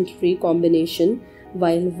 1.3% recombination,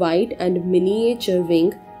 while white and miniature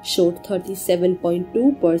wing showed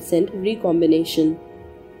 37.2% recombination.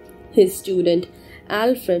 His student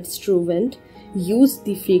Alfred Struvent used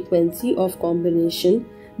the frequency of combination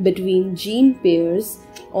between gene pairs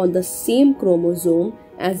on the same chromosome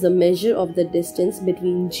as a measure of the distance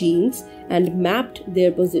between genes and mapped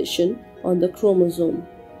their position on the chromosome.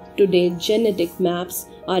 Today, genetic maps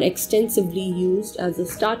are extensively used as a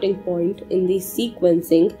starting point in the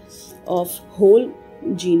sequencing of whole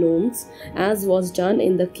genomes, as was done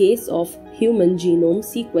in the case of human genome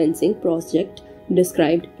sequencing project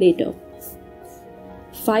described later.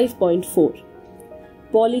 5.4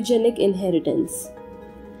 Polygenic inheritance.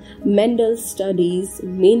 Mendel's studies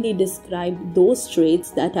mainly described those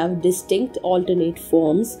traits that have distinct alternate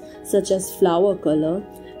forms, such as flower color,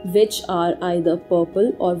 which are either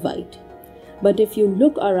purple or white. But if you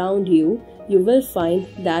look around you, you will find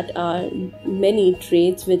that are many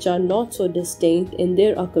traits which are not so distinct in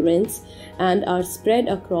their occurrence and are spread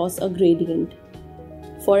across a gradient.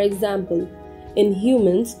 For example, in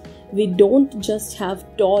humans, we don't just have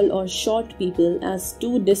tall or short people as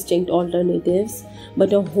two distinct alternatives,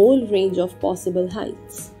 but a whole range of possible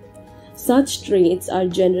heights. Such traits are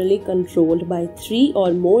generally controlled by 3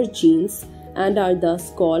 or more genes and are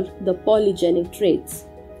thus called the polygenic traits.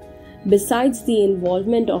 Besides the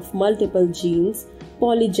involvement of multiple genes,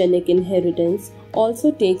 polygenic inheritance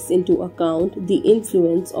also takes into account the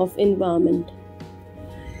influence of environment.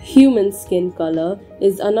 Human skin color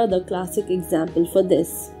is another classic example for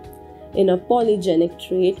this. In a polygenic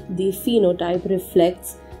trait, the phenotype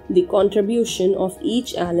reflects the contribution of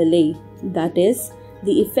each allele, that is,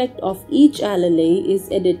 the effect of each allele is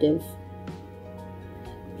additive.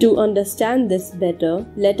 To understand this better,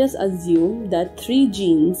 let us assume that 3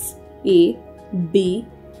 genes A, B,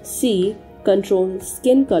 C control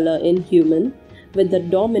skin color in human, with the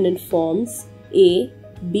dominant forms A,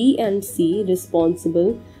 B and C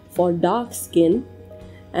responsible for dark skin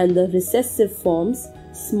and the recessive forms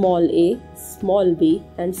small a, small b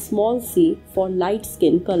and small c for light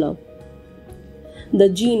skin color. The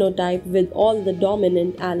genotype with all the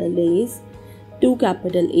dominant alleles, 2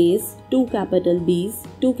 capital A's, 2 capital B's,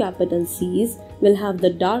 2 capital C's will have the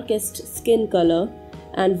darkest skin color,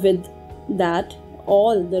 and with that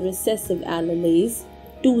all the recessive alleles,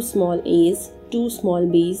 2 small a's, 2 small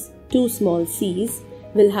b's, 2 small c's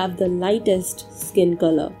will have the lightest skin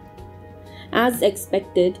color. As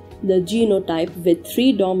expected, the genotype with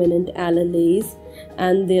 3 dominant alleles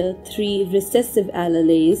and the 3 recessive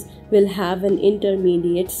alleles will have an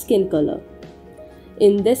intermediate skin color.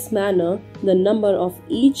 In this manner, the number of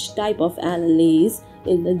each type of alleles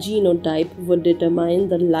in the genotype would determine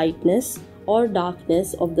the lightness or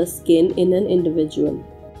darkness of the skin in an individual.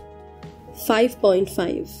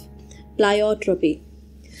 5.5. Pleiotropy.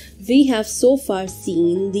 We have so far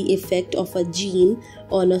seen the effect of a gene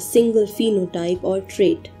on a single phenotype or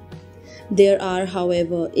trait. There are,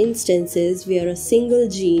 however, instances where a single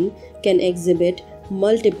gene can exhibit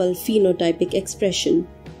multiple phenotypic expression.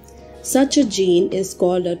 Such a gene is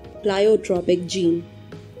called a pleiotropic gene.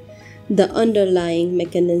 The underlying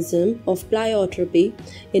mechanism of pleiotropy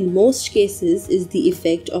in most cases is the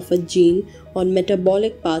effect of a gene on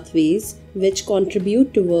metabolic pathways which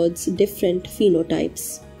contribute towards different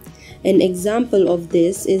phenotypes. An example of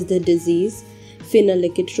this is the disease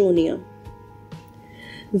phenylketonuria,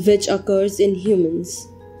 which occurs in humans.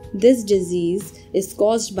 This disease is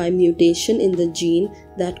caused by mutation in the gene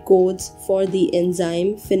that codes for the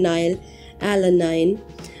enzyme phenylalanine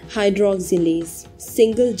hydroxylase,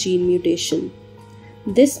 single gene mutation.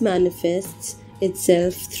 This manifests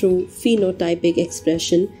itself through phenotypic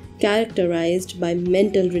expression characterized by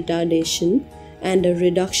mental retardation and a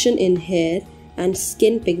reduction in hair and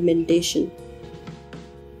skin pigmentation.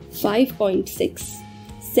 5.6.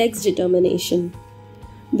 Sex determination.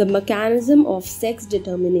 The mechanism of sex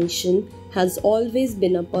determination has always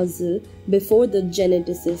been a puzzle before the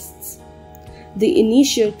geneticists. The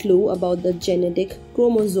initial clue about the genetic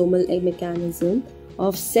chromosomal mechanism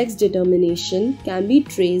of sex determination can be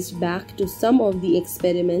traced back to some of the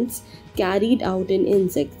experiments carried out in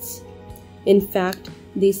insects. In fact,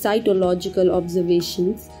 the cytological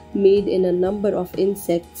observations made in a number of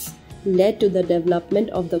insects led to the development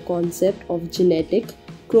of the concept of genetic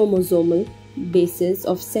chromosomal basis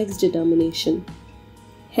of sex determination.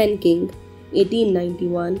 Henking,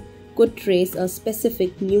 1891, could trace a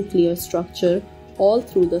specific nuclear structure all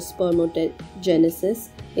through the spermatogenesis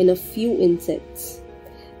in a few insects.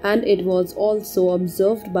 And it was also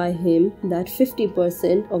observed by him that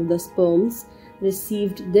 50% of the sperms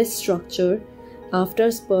received this structure after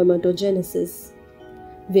spermatogenesis,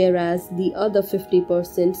 whereas the other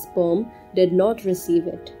 50% sperm did not receive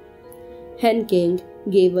it. Henking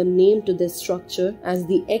gave a name to this structure as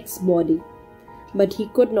the X body, but he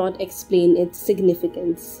could not explain its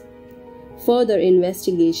significance. Further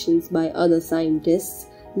investigations by other scientists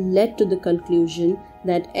led to the conclusion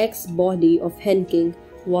that X body of Henking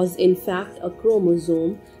was in fact a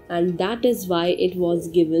chromosome, and that is why it was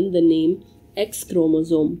given the name X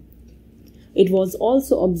chromosome. It was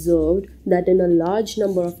also observed that in a large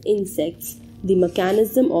number of insects, the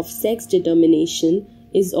mechanism of sex determination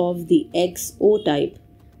is of the XO type,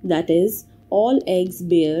 that is, all eggs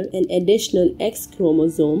bear an additional X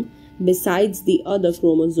chromosome besides the other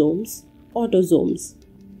chromosomes, autosomes.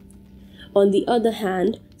 On the other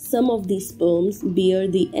hand, some of the sperms bear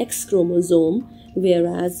the X chromosome,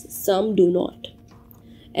 whereas some do not.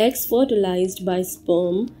 Eggs fertilized by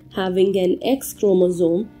sperm having an X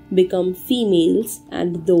chromosome become females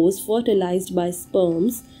and those fertilized by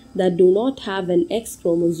sperms that do not have an X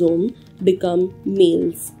chromosome become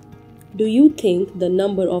males. Do you think the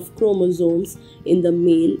number of chromosomes in the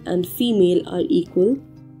male and female are equal?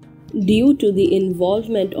 Due to the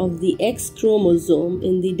involvement of the X chromosome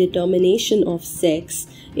in the determination of sex,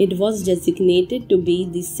 it was designated to be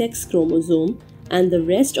the sex chromosome, and the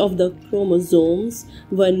rest of the chromosomes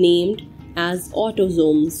were named as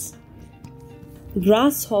autosomes.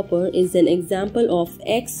 Grasshopper is an example of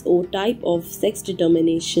XO type of sex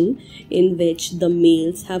determination in which the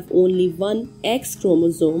males have only one X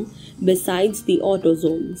chromosome besides the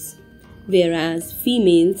autosomes, whereas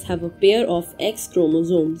females have a pair of X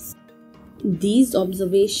chromosomes. These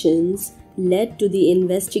observations led to the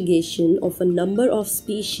investigation of a number of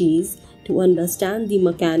species to understand the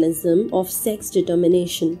mechanism of sex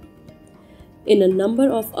determination. In a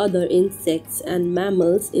number of other insects and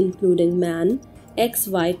mammals, including man,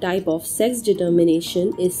 XY type of sex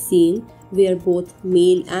determination is seen where both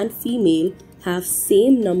male and female have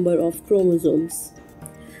same number of chromosomes.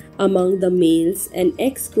 Among the males, an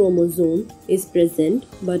X chromosome is present,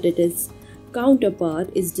 but its counterpart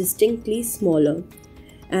is distinctly smaller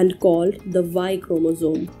and called the Y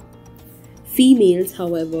chromosome. Females,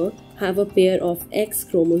 however, have a pair of X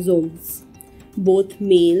chromosomes. Both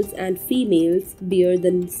males and females bear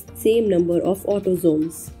the same number of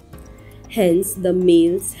autosomes. Hence, the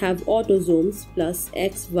males have autosomes plus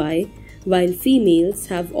XY, while females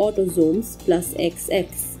have autosomes plus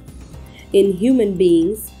XX. In human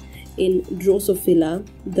beings, in Drosophila,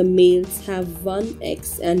 the males have one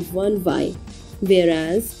X and one Y,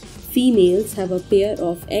 whereas females have a pair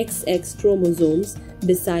of XX chromosomes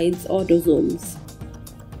besides autosomes.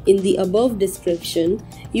 In the above description,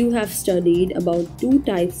 you have studied about two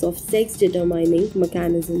types of sex-determining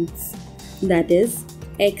mechanisms, that is,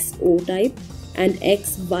 XO type and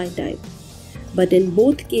XY type. But in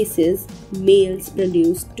both cases, males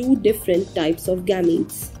produce two different types of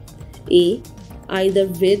gametes. A. Either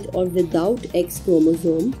with or without X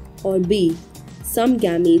chromosome, or B. Some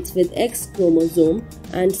gametes with X chromosome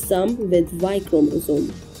and some with Y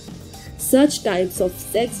chromosome. Such types of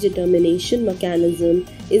sex determination mechanism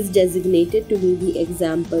is designated to be the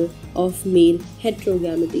example of male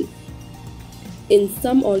heterogamity. In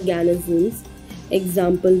some organisms,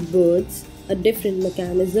 example birds, a different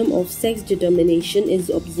mechanism of sex determination is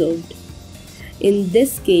observed. In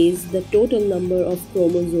this case, the total number of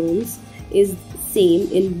chromosomes is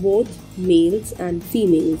same in both males and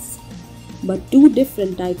females, but two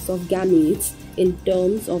different types of gametes in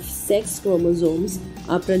terms of sex chromosomes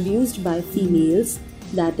are produced by females,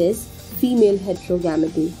 that is, female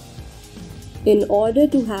heterogamety. In order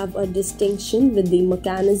to have a distinction with the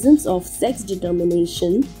mechanisms of sex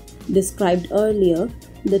determination described earlier,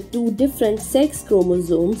 the two different sex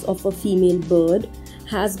chromosomes of a female bird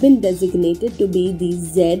has been designated to be the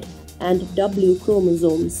Z and W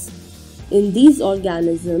chromosomes. In these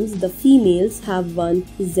organisms, the females have one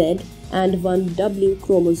Z and one W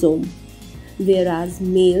chromosome, whereas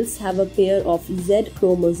males have a pair of Z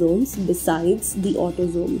chromosomes besides the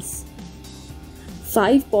autosomes.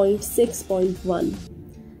 5.6.1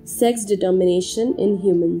 Sex determination in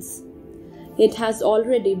humans. It has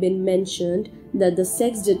already been mentioned that the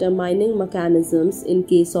sex determining mechanisms in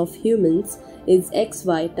case of humans is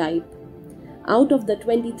XY type. Out of the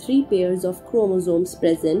 23 pairs of chromosomes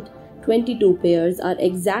present, 22 pairs are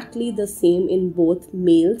exactly the same in both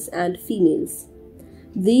males and females.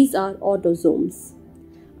 These are autosomes.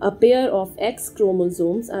 A pair of X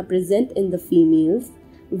chromosomes are present in the females,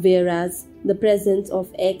 whereas the presence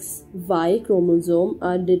of XY chromosome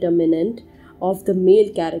are determinant of the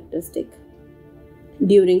male characteristic.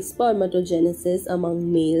 During spermatogenesis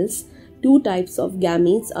among males, two types of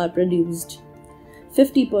gametes are produced.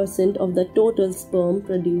 50% of the total sperm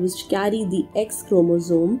produced carry the X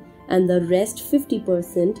chromosome and the rest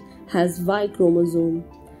 50% has Y chromosome,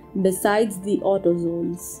 besides the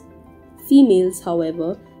autosomes. Females,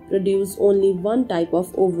 however, produce only one type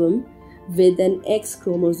of ovum with an X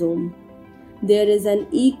chromosome. There is an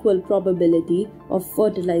equal probability of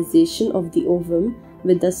fertilization of the ovum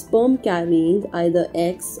with the sperm carrying either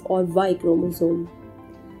X or Y chromosome.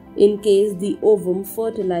 In case the ovum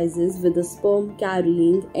fertilizes with the sperm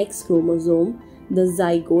carrying X chromosome, the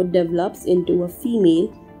zygote develops into a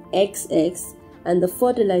female XX, and the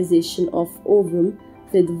fertilization of ovum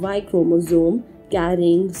with Y chromosome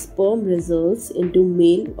carrying sperm results into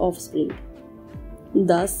male offspring.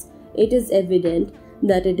 Thus, it is evident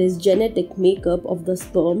that it is genetic makeup of the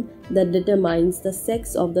sperm that determines the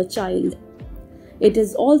sex of the child. It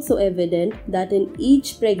is also evident that in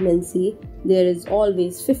each pregnancy there is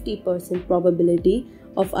always 50% probability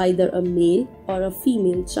of either a male or a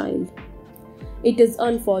female child. It is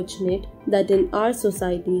unfortunate that in our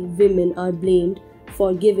society women are blamed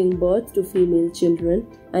for giving birth to female children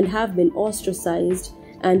and have been ostracized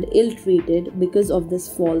and ill-treated because of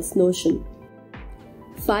this false notion.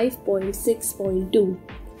 5.6.2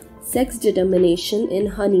 Sex determination in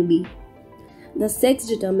honeybee. The sex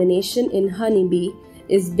determination in honeybee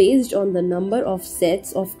is based on the number of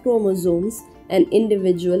sets of chromosomes an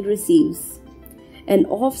individual receives. An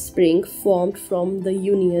offspring formed from the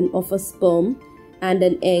union of a sperm and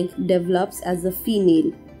an egg develops as a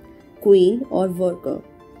female, queen or worker,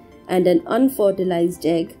 and an unfertilized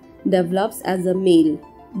egg develops as a male,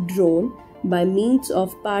 drone, by means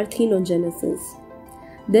of parthenogenesis.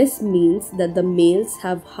 This means that the males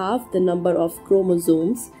have half the number of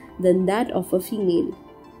chromosomes than that of a female.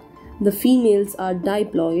 The females are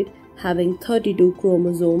diploid, having 32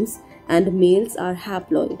 chromosomes, and males are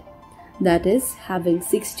haploid, that is, having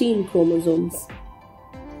 16 chromosomes.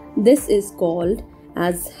 This is called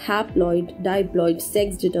as haploid-diploid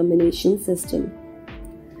sex determination system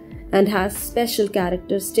and has special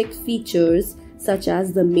characteristic features such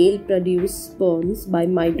as the male produce sperms by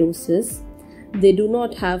mitosis. They do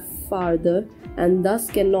not have father and thus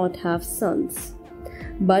cannot have sons,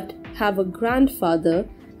 but have a grandfather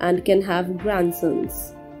and can have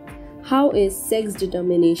grandsons. How is sex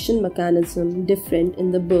determination mechanism different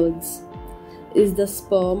in the birds? Is the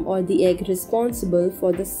sperm or the egg responsible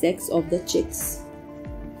for the sex of the chicks?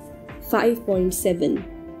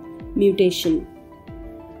 5.7 Mutation.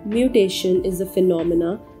 Mutation is a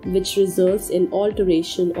phenomena which results in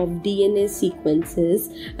alteration of DNA sequences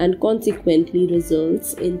and consequently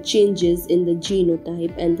results in changes in the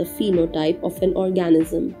genotype and the phenotype of an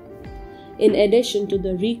organism. In addition to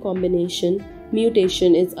the recombination,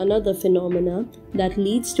 mutation is another phenomena that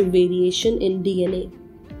leads to variation in DNA.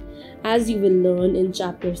 As you will learn in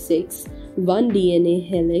Chapter 6, one DNA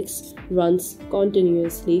helix runs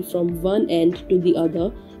continuously from one end to the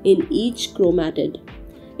other in each chromatid,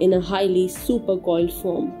 in a highly supercoiled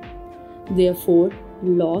form. Therefore,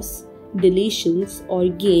 loss, deletions or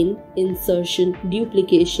gain, insertion,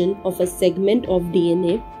 duplication of a segment of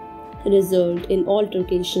DNA result in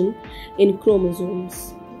alteration in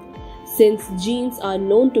chromosomes. Since genes are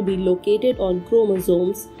known to be located on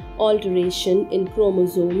chromosomes, alteration in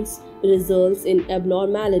chromosomes results in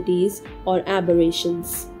abnormalities or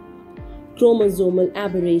aberrations. Chromosomal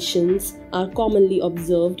aberrations are commonly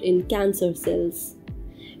observed in cancer cells.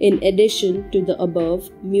 In addition to the above,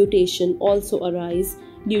 mutation also arises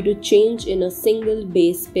due to change in a single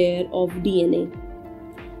base pair of DNA.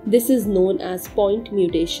 This is known as point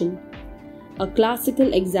mutation. A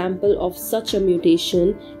classical example of such a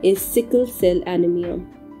mutation is sickle cell anemia.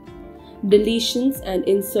 Deletions and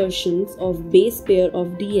insertions of base pair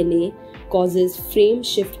of DNA causes frame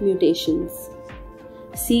shift mutations.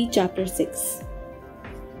 See Chapter 6.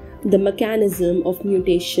 The mechanism of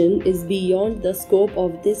mutation is beyond the scope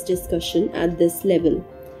of this discussion at this level.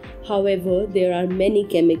 However, there are many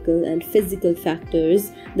chemical and physical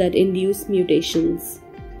factors that induce mutations.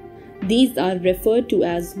 These are referred to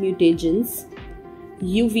as mutagens.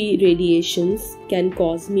 UV radiations can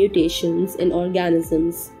cause mutations in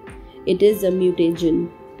organisms. It is a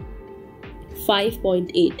mutagen.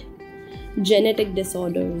 5.8 Genetic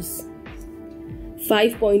disorders.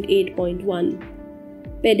 5.8.1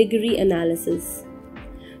 Pedigree analysis.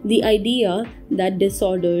 The idea that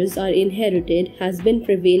disorders are inherited has been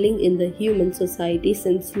prevailing in the human society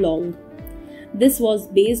since long. This was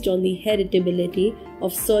based on the heritability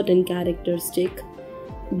of certain characteristic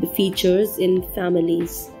features in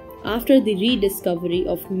families. After the rediscovery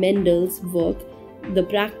of Mendel's work, the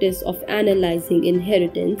practice of analyzing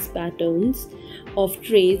inheritance patterns of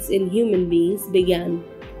traits in human beings began.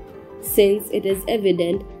 Since it is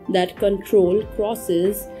evident that control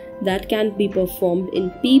crosses that can be performed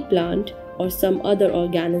in pea plant or some other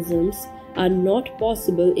organisms are not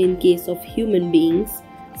possible in case of human beings,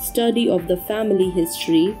 study of the family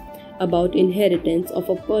history about inheritance of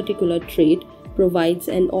a particular trait provides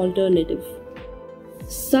an alternative.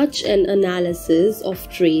 Such an analysis of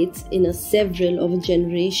traits in a several of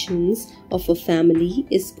generations of a family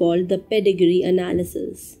is called the pedigree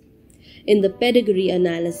analysis. In the pedigree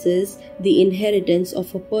analysis, the inheritance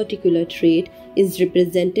of a particular trait is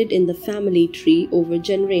represented in the family tree over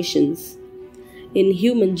generations. In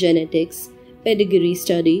human genetics, pedigree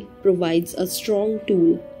study provides a strong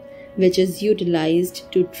tool, which is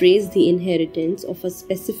utilized to trace the inheritance of a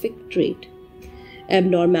specific trait,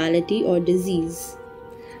 abnormality or disease.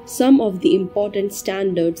 Some of the important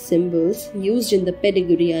standard symbols used in the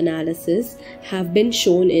pedigree analysis have been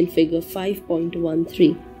shown in figure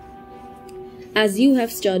 5.13. As you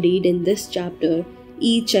have studied in this chapter,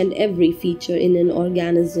 each and every feature in an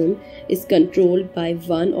organism is controlled by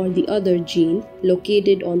one or the other gene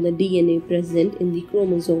located on the DNA present in the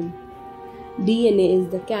chromosome. DNA is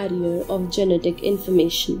the carrier of genetic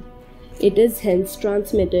information. It is hence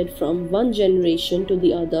transmitted from one generation to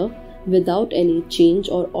the other without any change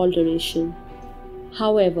or alteration.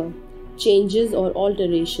 However, changes or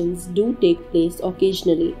alterations do take place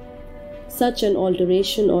occasionally. Such an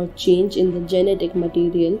alteration or change in the genetic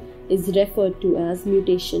material is referred to as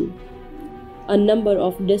mutation. A number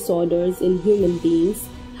of disorders in human beings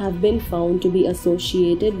have been found to be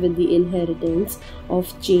associated with the inheritance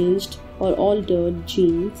of changed or altered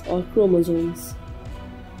genes or chromosomes.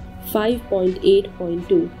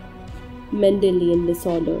 5.8.2 Mendelian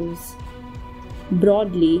disorders.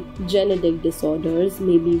 Broadly, genetic disorders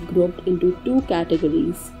may be grouped into two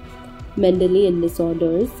categories: Mendelian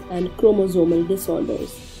disorders and chromosomal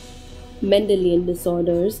disorders. Mendelian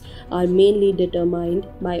disorders are mainly determined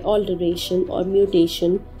by alteration or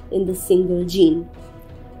mutation in the single gene.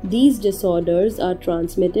 These disorders are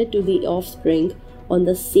transmitted to the offspring on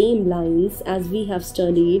the same lines as we have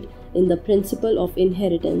studied in the principle of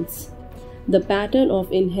inheritance. The pattern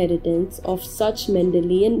of inheritance of such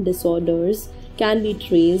Mendelian disorders can be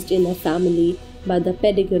traced in a family by the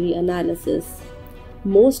pedigree analysis.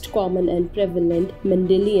 Most common and prevalent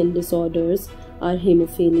Mendelian disorders are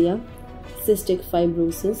hemophilia, cystic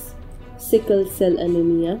fibrosis, sickle cell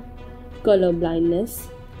anemia, color blindness,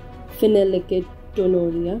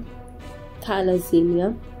 phenylketonuria,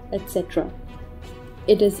 thalassemia, etc.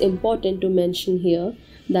 It is important to mention here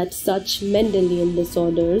that such Mendelian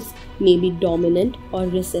disorders may be dominant or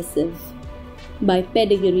recessive. By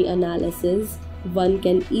pedigree analysis, one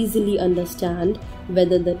can easily understand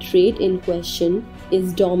whether the trait in question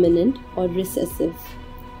is dominant or recessive.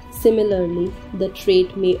 Similarly, the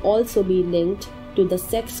trait may also be linked to the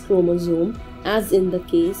sex chromosome, as in the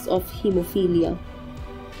case of hemophilia.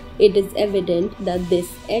 It is evident that this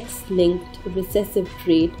X-linked recessive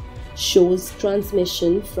trait shows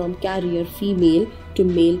transmission from carrier female to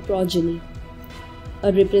male progeny.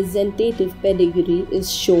 A representative pedigree is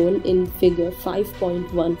shown in figure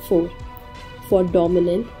 5.14 for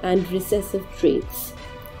dominant and recessive traits.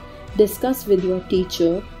 Discuss with your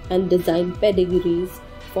teacher and design pedigrees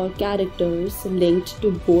for characters linked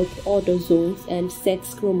to both autosomes and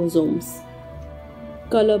sex chromosomes.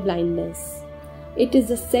 Color blindness. It is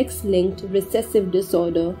a sex-linked recessive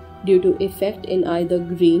disorder due to effect in either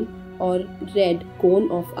green or red cone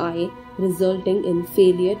of eye, resulting in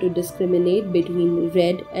failure to discriminate between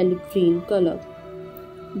red and green color.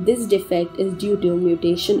 This defect is due to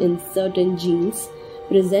mutation in certain genes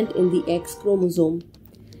present in the X chromosome.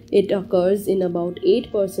 It occurs in about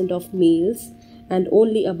 8% of males and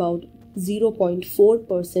only about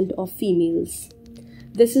 0.4% of females.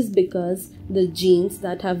 This is because the genes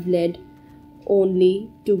that have led only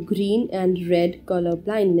to green and red color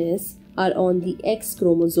blindness are on the X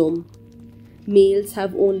chromosome. Males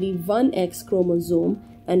have only one X chromosome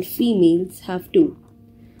and females have two.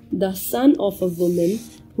 The son of a woman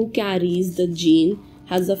who carries the gene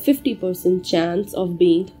has a 50% chance of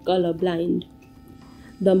being colorblind.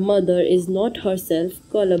 The mother is not herself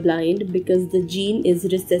colorblind because the gene is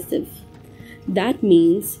recessive. That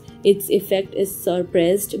means its effect is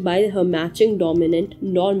suppressed by her matching dominant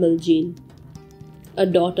normal gene. A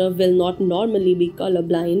daughter will not normally be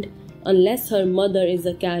colorblind unless her mother is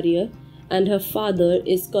a carrier and her father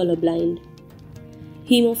is colorblind.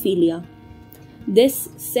 Hemophilia. This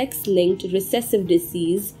sex-linked recessive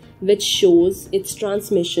disease, which shows its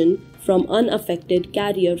transmission from unaffected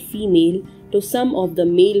carrier female to some of the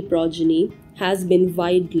male progeny, has been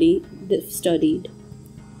widely studied.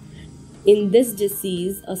 In this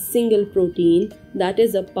disease, a single protein that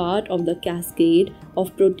is a part of the cascade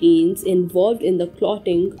of proteins involved in the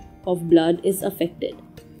clotting of blood is affected.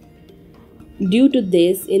 Due to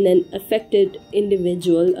this, in an affected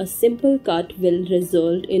individual, a simple cut will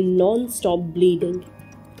result in non-stop bleeding.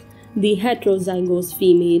 The heterozygous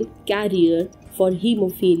female carrier for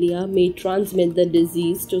hemophilia may transmit the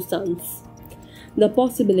disease to sons. The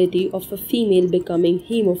possibility of a female becoming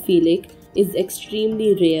hemophilic is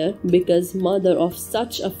extremely rare because mother of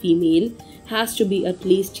such a female has to be at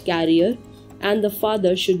least carrier and the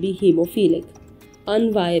father should be hemophilic,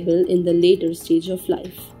 unviable in the later stage of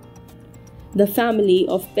life. The family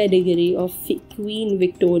of pedigree of Queen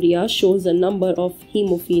Victoria shows a number of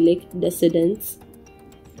hemophilic descendants,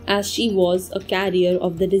 as she was a carrier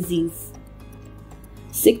of the disease.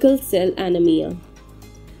 Sickle cell anemia.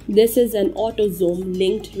 This is an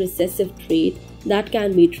autosome-linked recessive trait that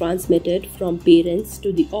can be transmitted from parents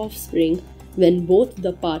to the offspring when both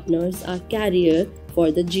the partners are carrier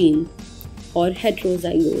for the gene, or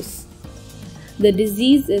heterozygous. The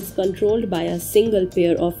disease is controlled by a single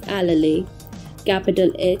pair of allele,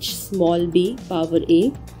 capital H small b power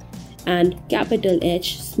A and capital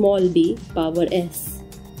H small b power S.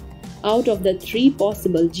 Out of the 3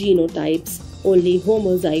 possible genotypes, only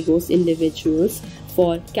homozygous individuals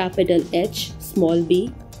for capital H small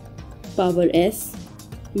b power S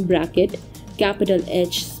bracket capital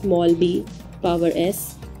H small b power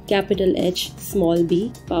S capital H small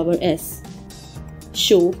b power S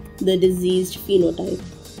show the diseased phenotype.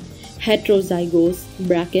 Heterozygous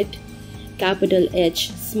bracket capital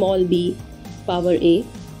H small b power A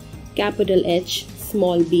capital H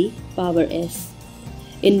small b power S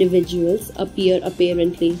individuals appear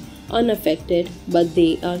apparently unaffected, but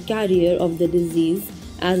they are carrier of the disease,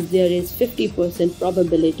 as there is 50%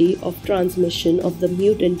 probability of transmission of the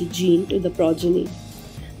mutant gene to the progeny,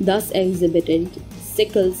 thus exhibiting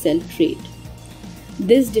sickle cell trait.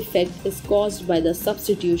 This defect is caused by the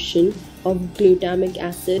substitution of glutamic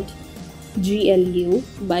acid GLU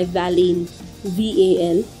by valine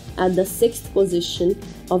VAL at the 6th position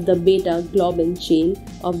of the beta globin chain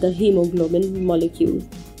of the hemoglobin molecule.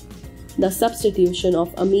 The substitution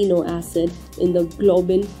of amino acid in the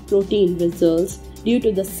globin protein results due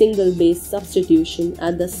to the single base substitution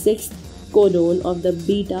at the 6th codon of the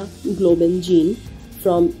beta globin gene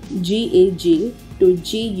from GAG to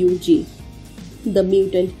GUG. The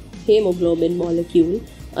mutant hemoglobin molecule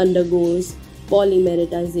undergoes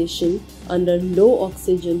polymerization under low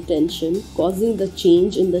oxygen tension, causing the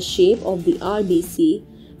change in the shape of the RBC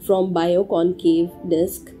from bioconcave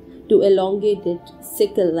disc to elongated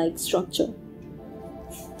sickle-like structure.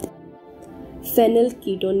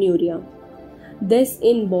 Phenylketonuria. This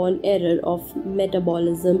inborn error of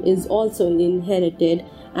metabolism is also inherited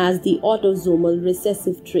as the autosomal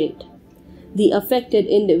recessive trait. The affected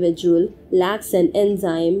individual lacks an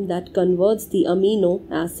enzyme that converts the amino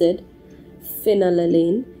acid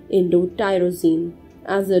phenylalanine into tyrosine.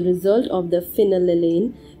 As a result of the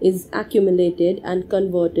phenylalanine is accumulated and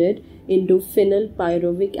converted into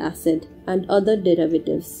phenylpyruvic acid and other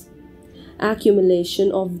derivatives.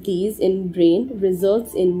 Accumulation of these in brain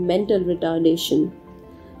results in mental retardation.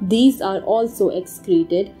 These are also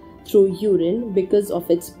excreted through urine because of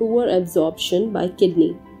its poor absorption by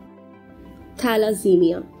kidney.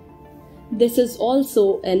 Thalassemia. This is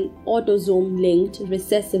also an autosome-linked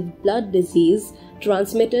recessive blood disease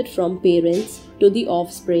transmitted from parents to the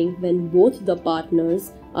offspring when both the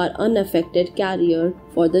partners are unaffected carrier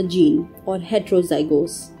for the gene, or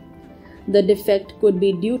heterozygous. The defect could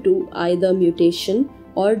be due to either mutation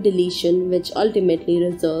or deletion, which ultimately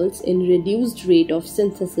results in reduced rate of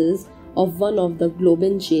synthesis of one of the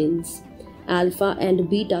globin chains, alpha and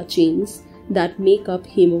beta chains that make up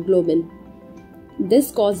hemoglobin.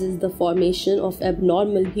 This causes the formation of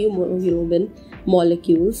abnormal hemoglobin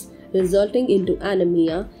molecules, resulting into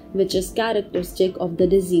anemia, which is characteristic of the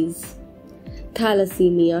disease.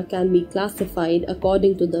 Thalassemia can be classified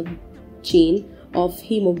according to the chain of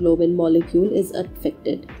hemoglobin molecule is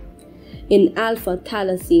affected. In alpha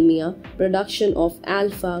thalassemia, production of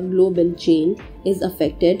alpha globin chain is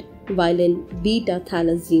affected, while in beta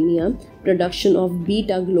thalassemia, production of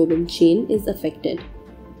beta globin chain is affected.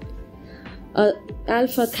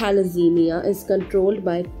 Alpha thalassemia is controlled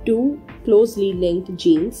by 2 closely linked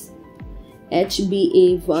genes,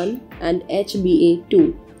 HBA1 and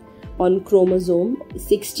HBA2, on chromosome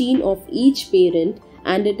 16 of each parent,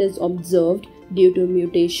 and it is observed due to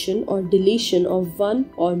mutation or deletion of one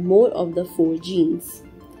or more of the 4 genes.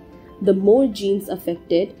 The more genes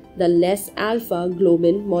affected, the less alpha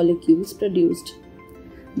globin molecules produced.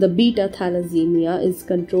 The beta thalassemia is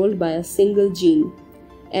controlled by a single gene,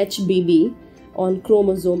 HBB, on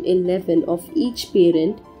chromosome 11 of each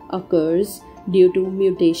parent, occurs due to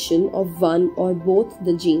mutation of one or both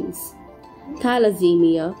the genes.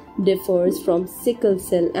 Thalassemia differs from sickle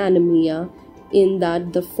cell anemia in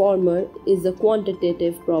that the former is a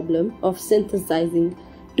quantitative problem of synthesizing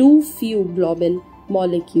too few globin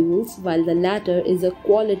molecules, while the latter is a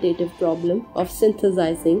qualitative problem of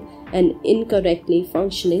synthesizing an incorrectly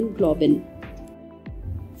functioning globin.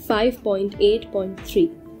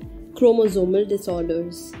 5.8.3 Chromosomal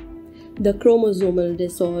disorders. The chromosomal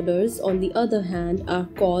disorders, on the other hand, are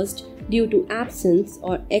caused due to absence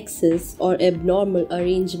or excess or abnormal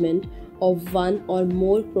arrangement of one or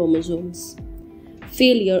more chromosomes.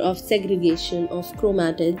 Failure of segregation of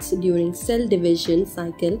chromatids during cell division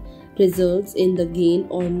cycle results in the gain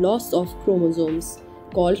or loss of chromosomes,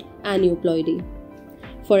 called aneuploidy.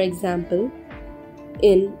 For example,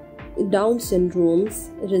 in Down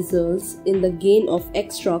syndrome's results in the gain of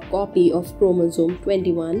extra copy of chromosome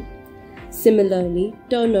 21. Similarly,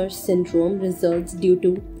 Turner syndrome results due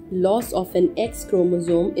to loss of an X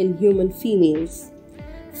chromosome in human females.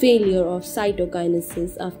 Failure of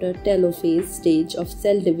cytokinesis after telophase stage of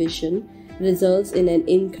cell division results in an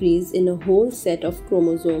increase in a whole set of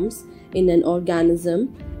chromosomes in an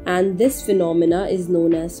organism, and this phenomena is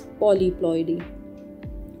known as polyploidy.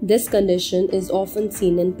 This condition is often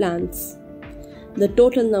seen in plants. The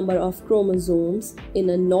total number of chromosomes in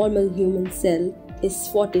a normal human cell is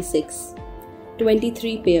 46,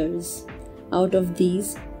 23 pairs. Out of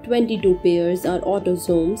these, 22 pairs are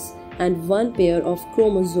autosomes and 1 pair of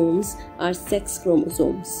chromosomes are sex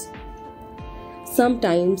chromosomes.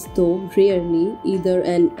 Sometimes, though rarely, either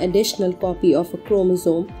an additional copy of a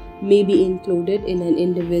chromosome may be included in an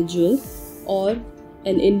individual, or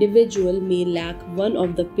an individual may lack one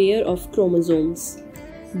of the pair of chromosomes.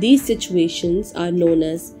 These situations are known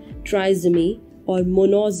as trisomy or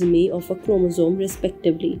monosomy of a chromosome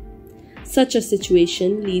respectively. Such a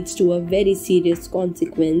situation leads to a very serious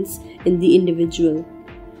consequence in the individual.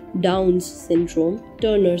 Down's syndrome,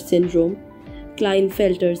 Turner syndrome,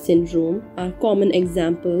 Klinefelter syndrome are common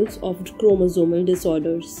examples of chromosomal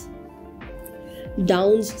disorders.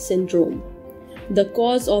 Down's syndrome. The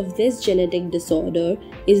cause of this genetic disorder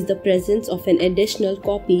is the presence of an additional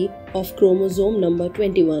copy of chromosome number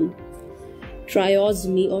 21,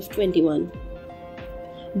 trisomy of 21.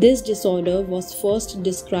 This disorder was first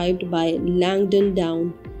described by Langdon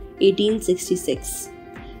Down, 1866.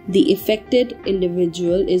 The affected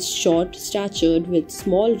individual is short-statured with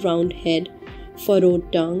small round head,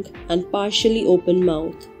 furrowed tongue, and partially open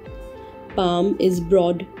mouth. Palm is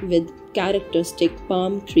broad with characteristic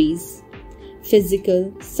palm trees.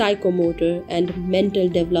 Physical, psychomotor, and mental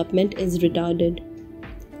development is retarded.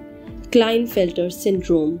 Klinefelter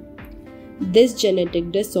syndrome. This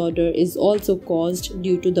genetic disorder is also caused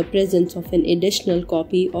due to the presence of an additional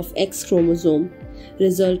copy of X chromosome,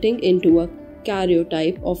 resulting into a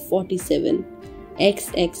karyotype of 47,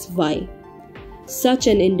 XXY. Such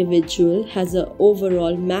an individual has an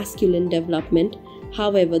overall masculine development,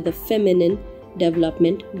 however the feminine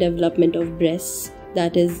development of breasts,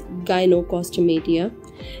 that is gynecostomatia,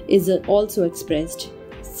 is also expressed.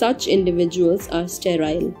 Such individuals are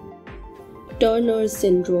sterile. Turner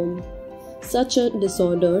syndrome. Such a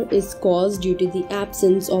disorder is caused due to the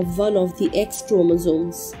absence of one of the X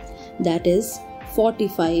chromosomes, that is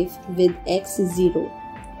 45 with X0.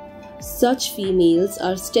 Such females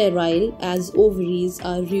are sterile as ovaries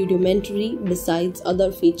are rudimentary besides other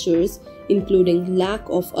features including lack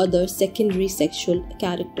of other secondary sexual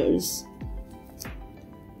characters.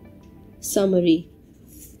 Summary.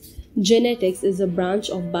 Genetics is a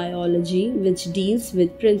branch of biology which deals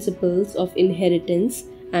with principles of inheritance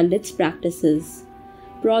and its practices.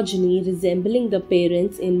 Progeny resembling the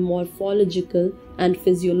parents in morphological and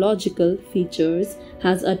physiological features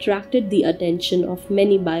has attracted the attention of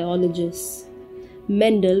many biologists.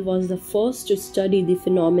 Mendel was the first to study the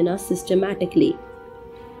phenomena systematically.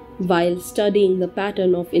 While studying the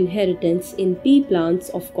pattern of inheritance in pea plants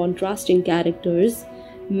of contrasting characters,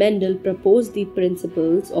 Mendel proposed the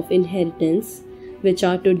principles of inheritance, which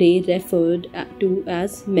are today referred to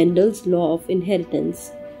as Mendel's law of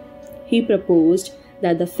inheritance. He proposed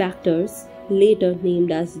that the factors, later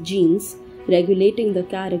named as genes, regulating the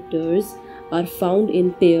characters are found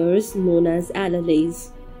in pairs known as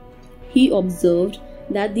alleles. He observed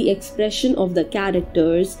that the expression of the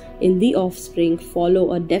characters in the offspring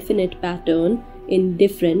follow a definite pattern in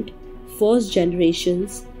different first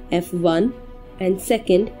generations F1 and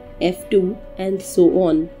second F2 and so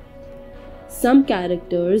on. Some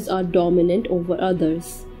characters are dominant over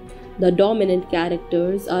others. The dominant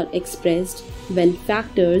characters are expressed when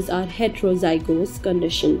factors are heterozygous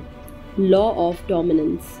condition, law of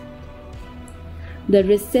dominance. The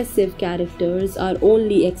recessive characters are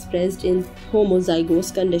only expressed in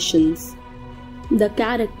homozygous conditions. The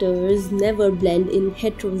characters never blend in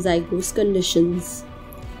heterozygous conditions.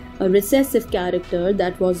 A recessive character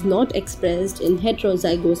that was not expressed in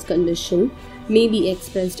heterozygous condition may be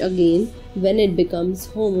expressed again when it becomes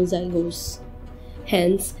homozygous.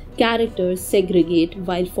 Hence, characters segregate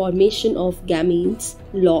while formation of gametes,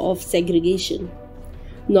 law of segregation.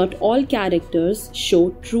 Not all characters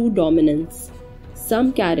show true dominance.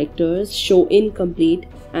 Some characters show incomplete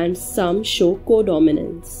and some show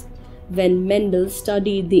codominance. When Mendel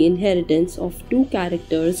studied the inheritance of two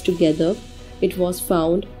characters together, it was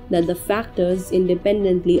found that the factors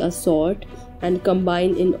independently assort and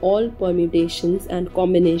combine in all permutations and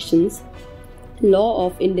combinations, law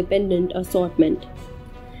of independent assortment.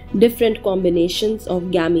 Different combinations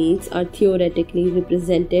of gametes are theoretically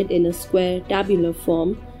represented in a square tabular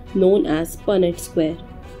form known as Punnett square.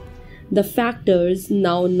 The factors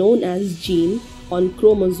now known as gene on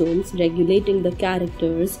chromosomes regulating the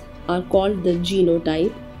characters are called the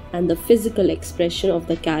genotype, and the physical expression of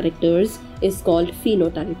the characters is called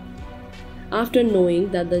phenotype. After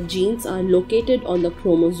knowing that the genes are located on the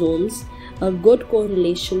chromosomes, a good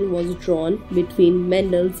correlation was drawn between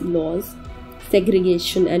Mendel's laws,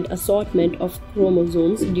 segregation and assortment of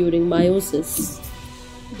chromosomes during meiosis.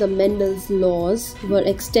 The Mendel's laws were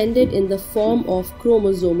extended in the form of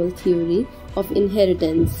chromosomal theory of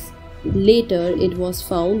inheritance. Later, it was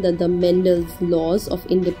found that the Mendel's laws of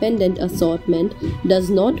independent assortment does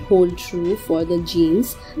not hold true for the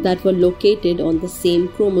genes that were located on the same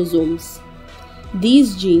chromosomes.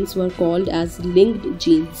 These genes were called as linked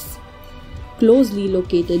genes. Closely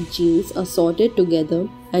located genes assorted together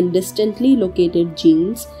and distantly located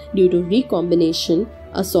genes due to recombination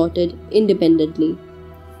assorted independently.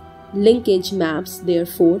 Linkage maps,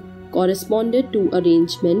 therefore, corresponded to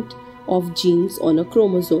arrangement of genes on a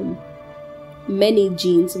chromosome. Many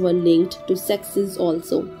genes were linked to sexes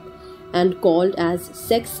also, and called as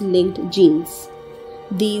sex-linked genes.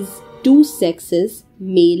 These two sexes,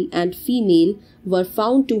 male and female, were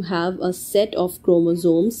found to have a set of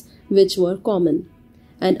chromosomes which were common,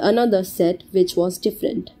 and another set which was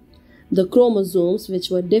different. The chromosomes which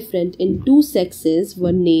were different in two sexes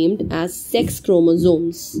were named as sex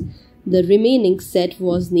chromosomes. The remaining set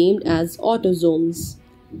was named as autosomes.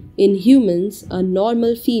 In humans, a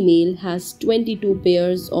normal female has 22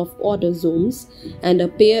 pairs of autosomes and a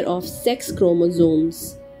pair of sex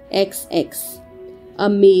chromosomes, XX. A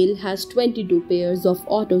male has 22 pairs of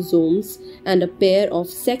autosomes and a pair of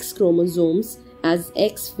sex chromosomes as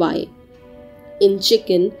XY. In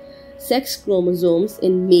chicken, sex chromosomes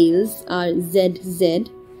in males are ZZ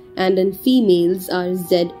and in females are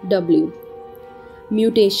ZW.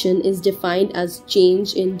 Mutation is defined as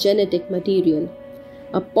change in genetic material.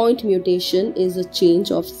 A point mutation is a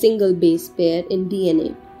change of single base pair in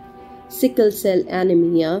DNA. Sickle cell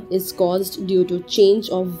anemia is caused due to change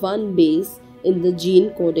of one base in the gene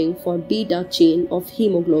coding for beta chain of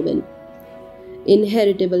hemoglobin.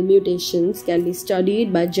 Inheritable mutations can be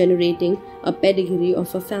studied by generating a pedigree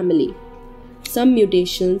of a family. Some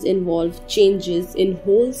mutations involve changes in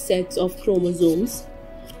whole sets of chromosomes,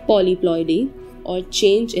 polyploidy, or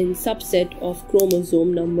change in subset of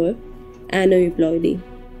chromosome number, aneuploidy.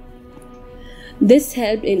 This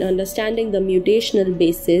helped in understanding the mutational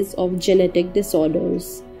basis of genetic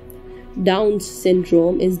disorders. Down's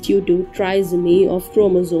syndrome is due to trisomy of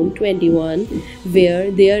chromosome 21,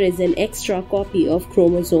 where there is an extra copy of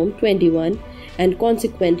chromosome 21, and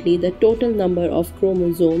consequently the total number of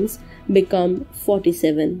chromosomes become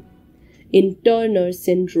 47. In Turner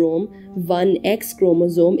syndrome, one X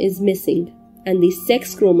chromosome is missing, and the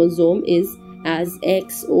sex chromosome is as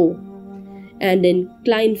XO. And in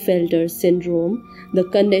Klinefelter syndrome, the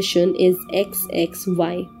condition is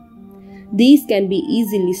XXY. These can be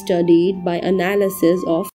easily studied by analysis of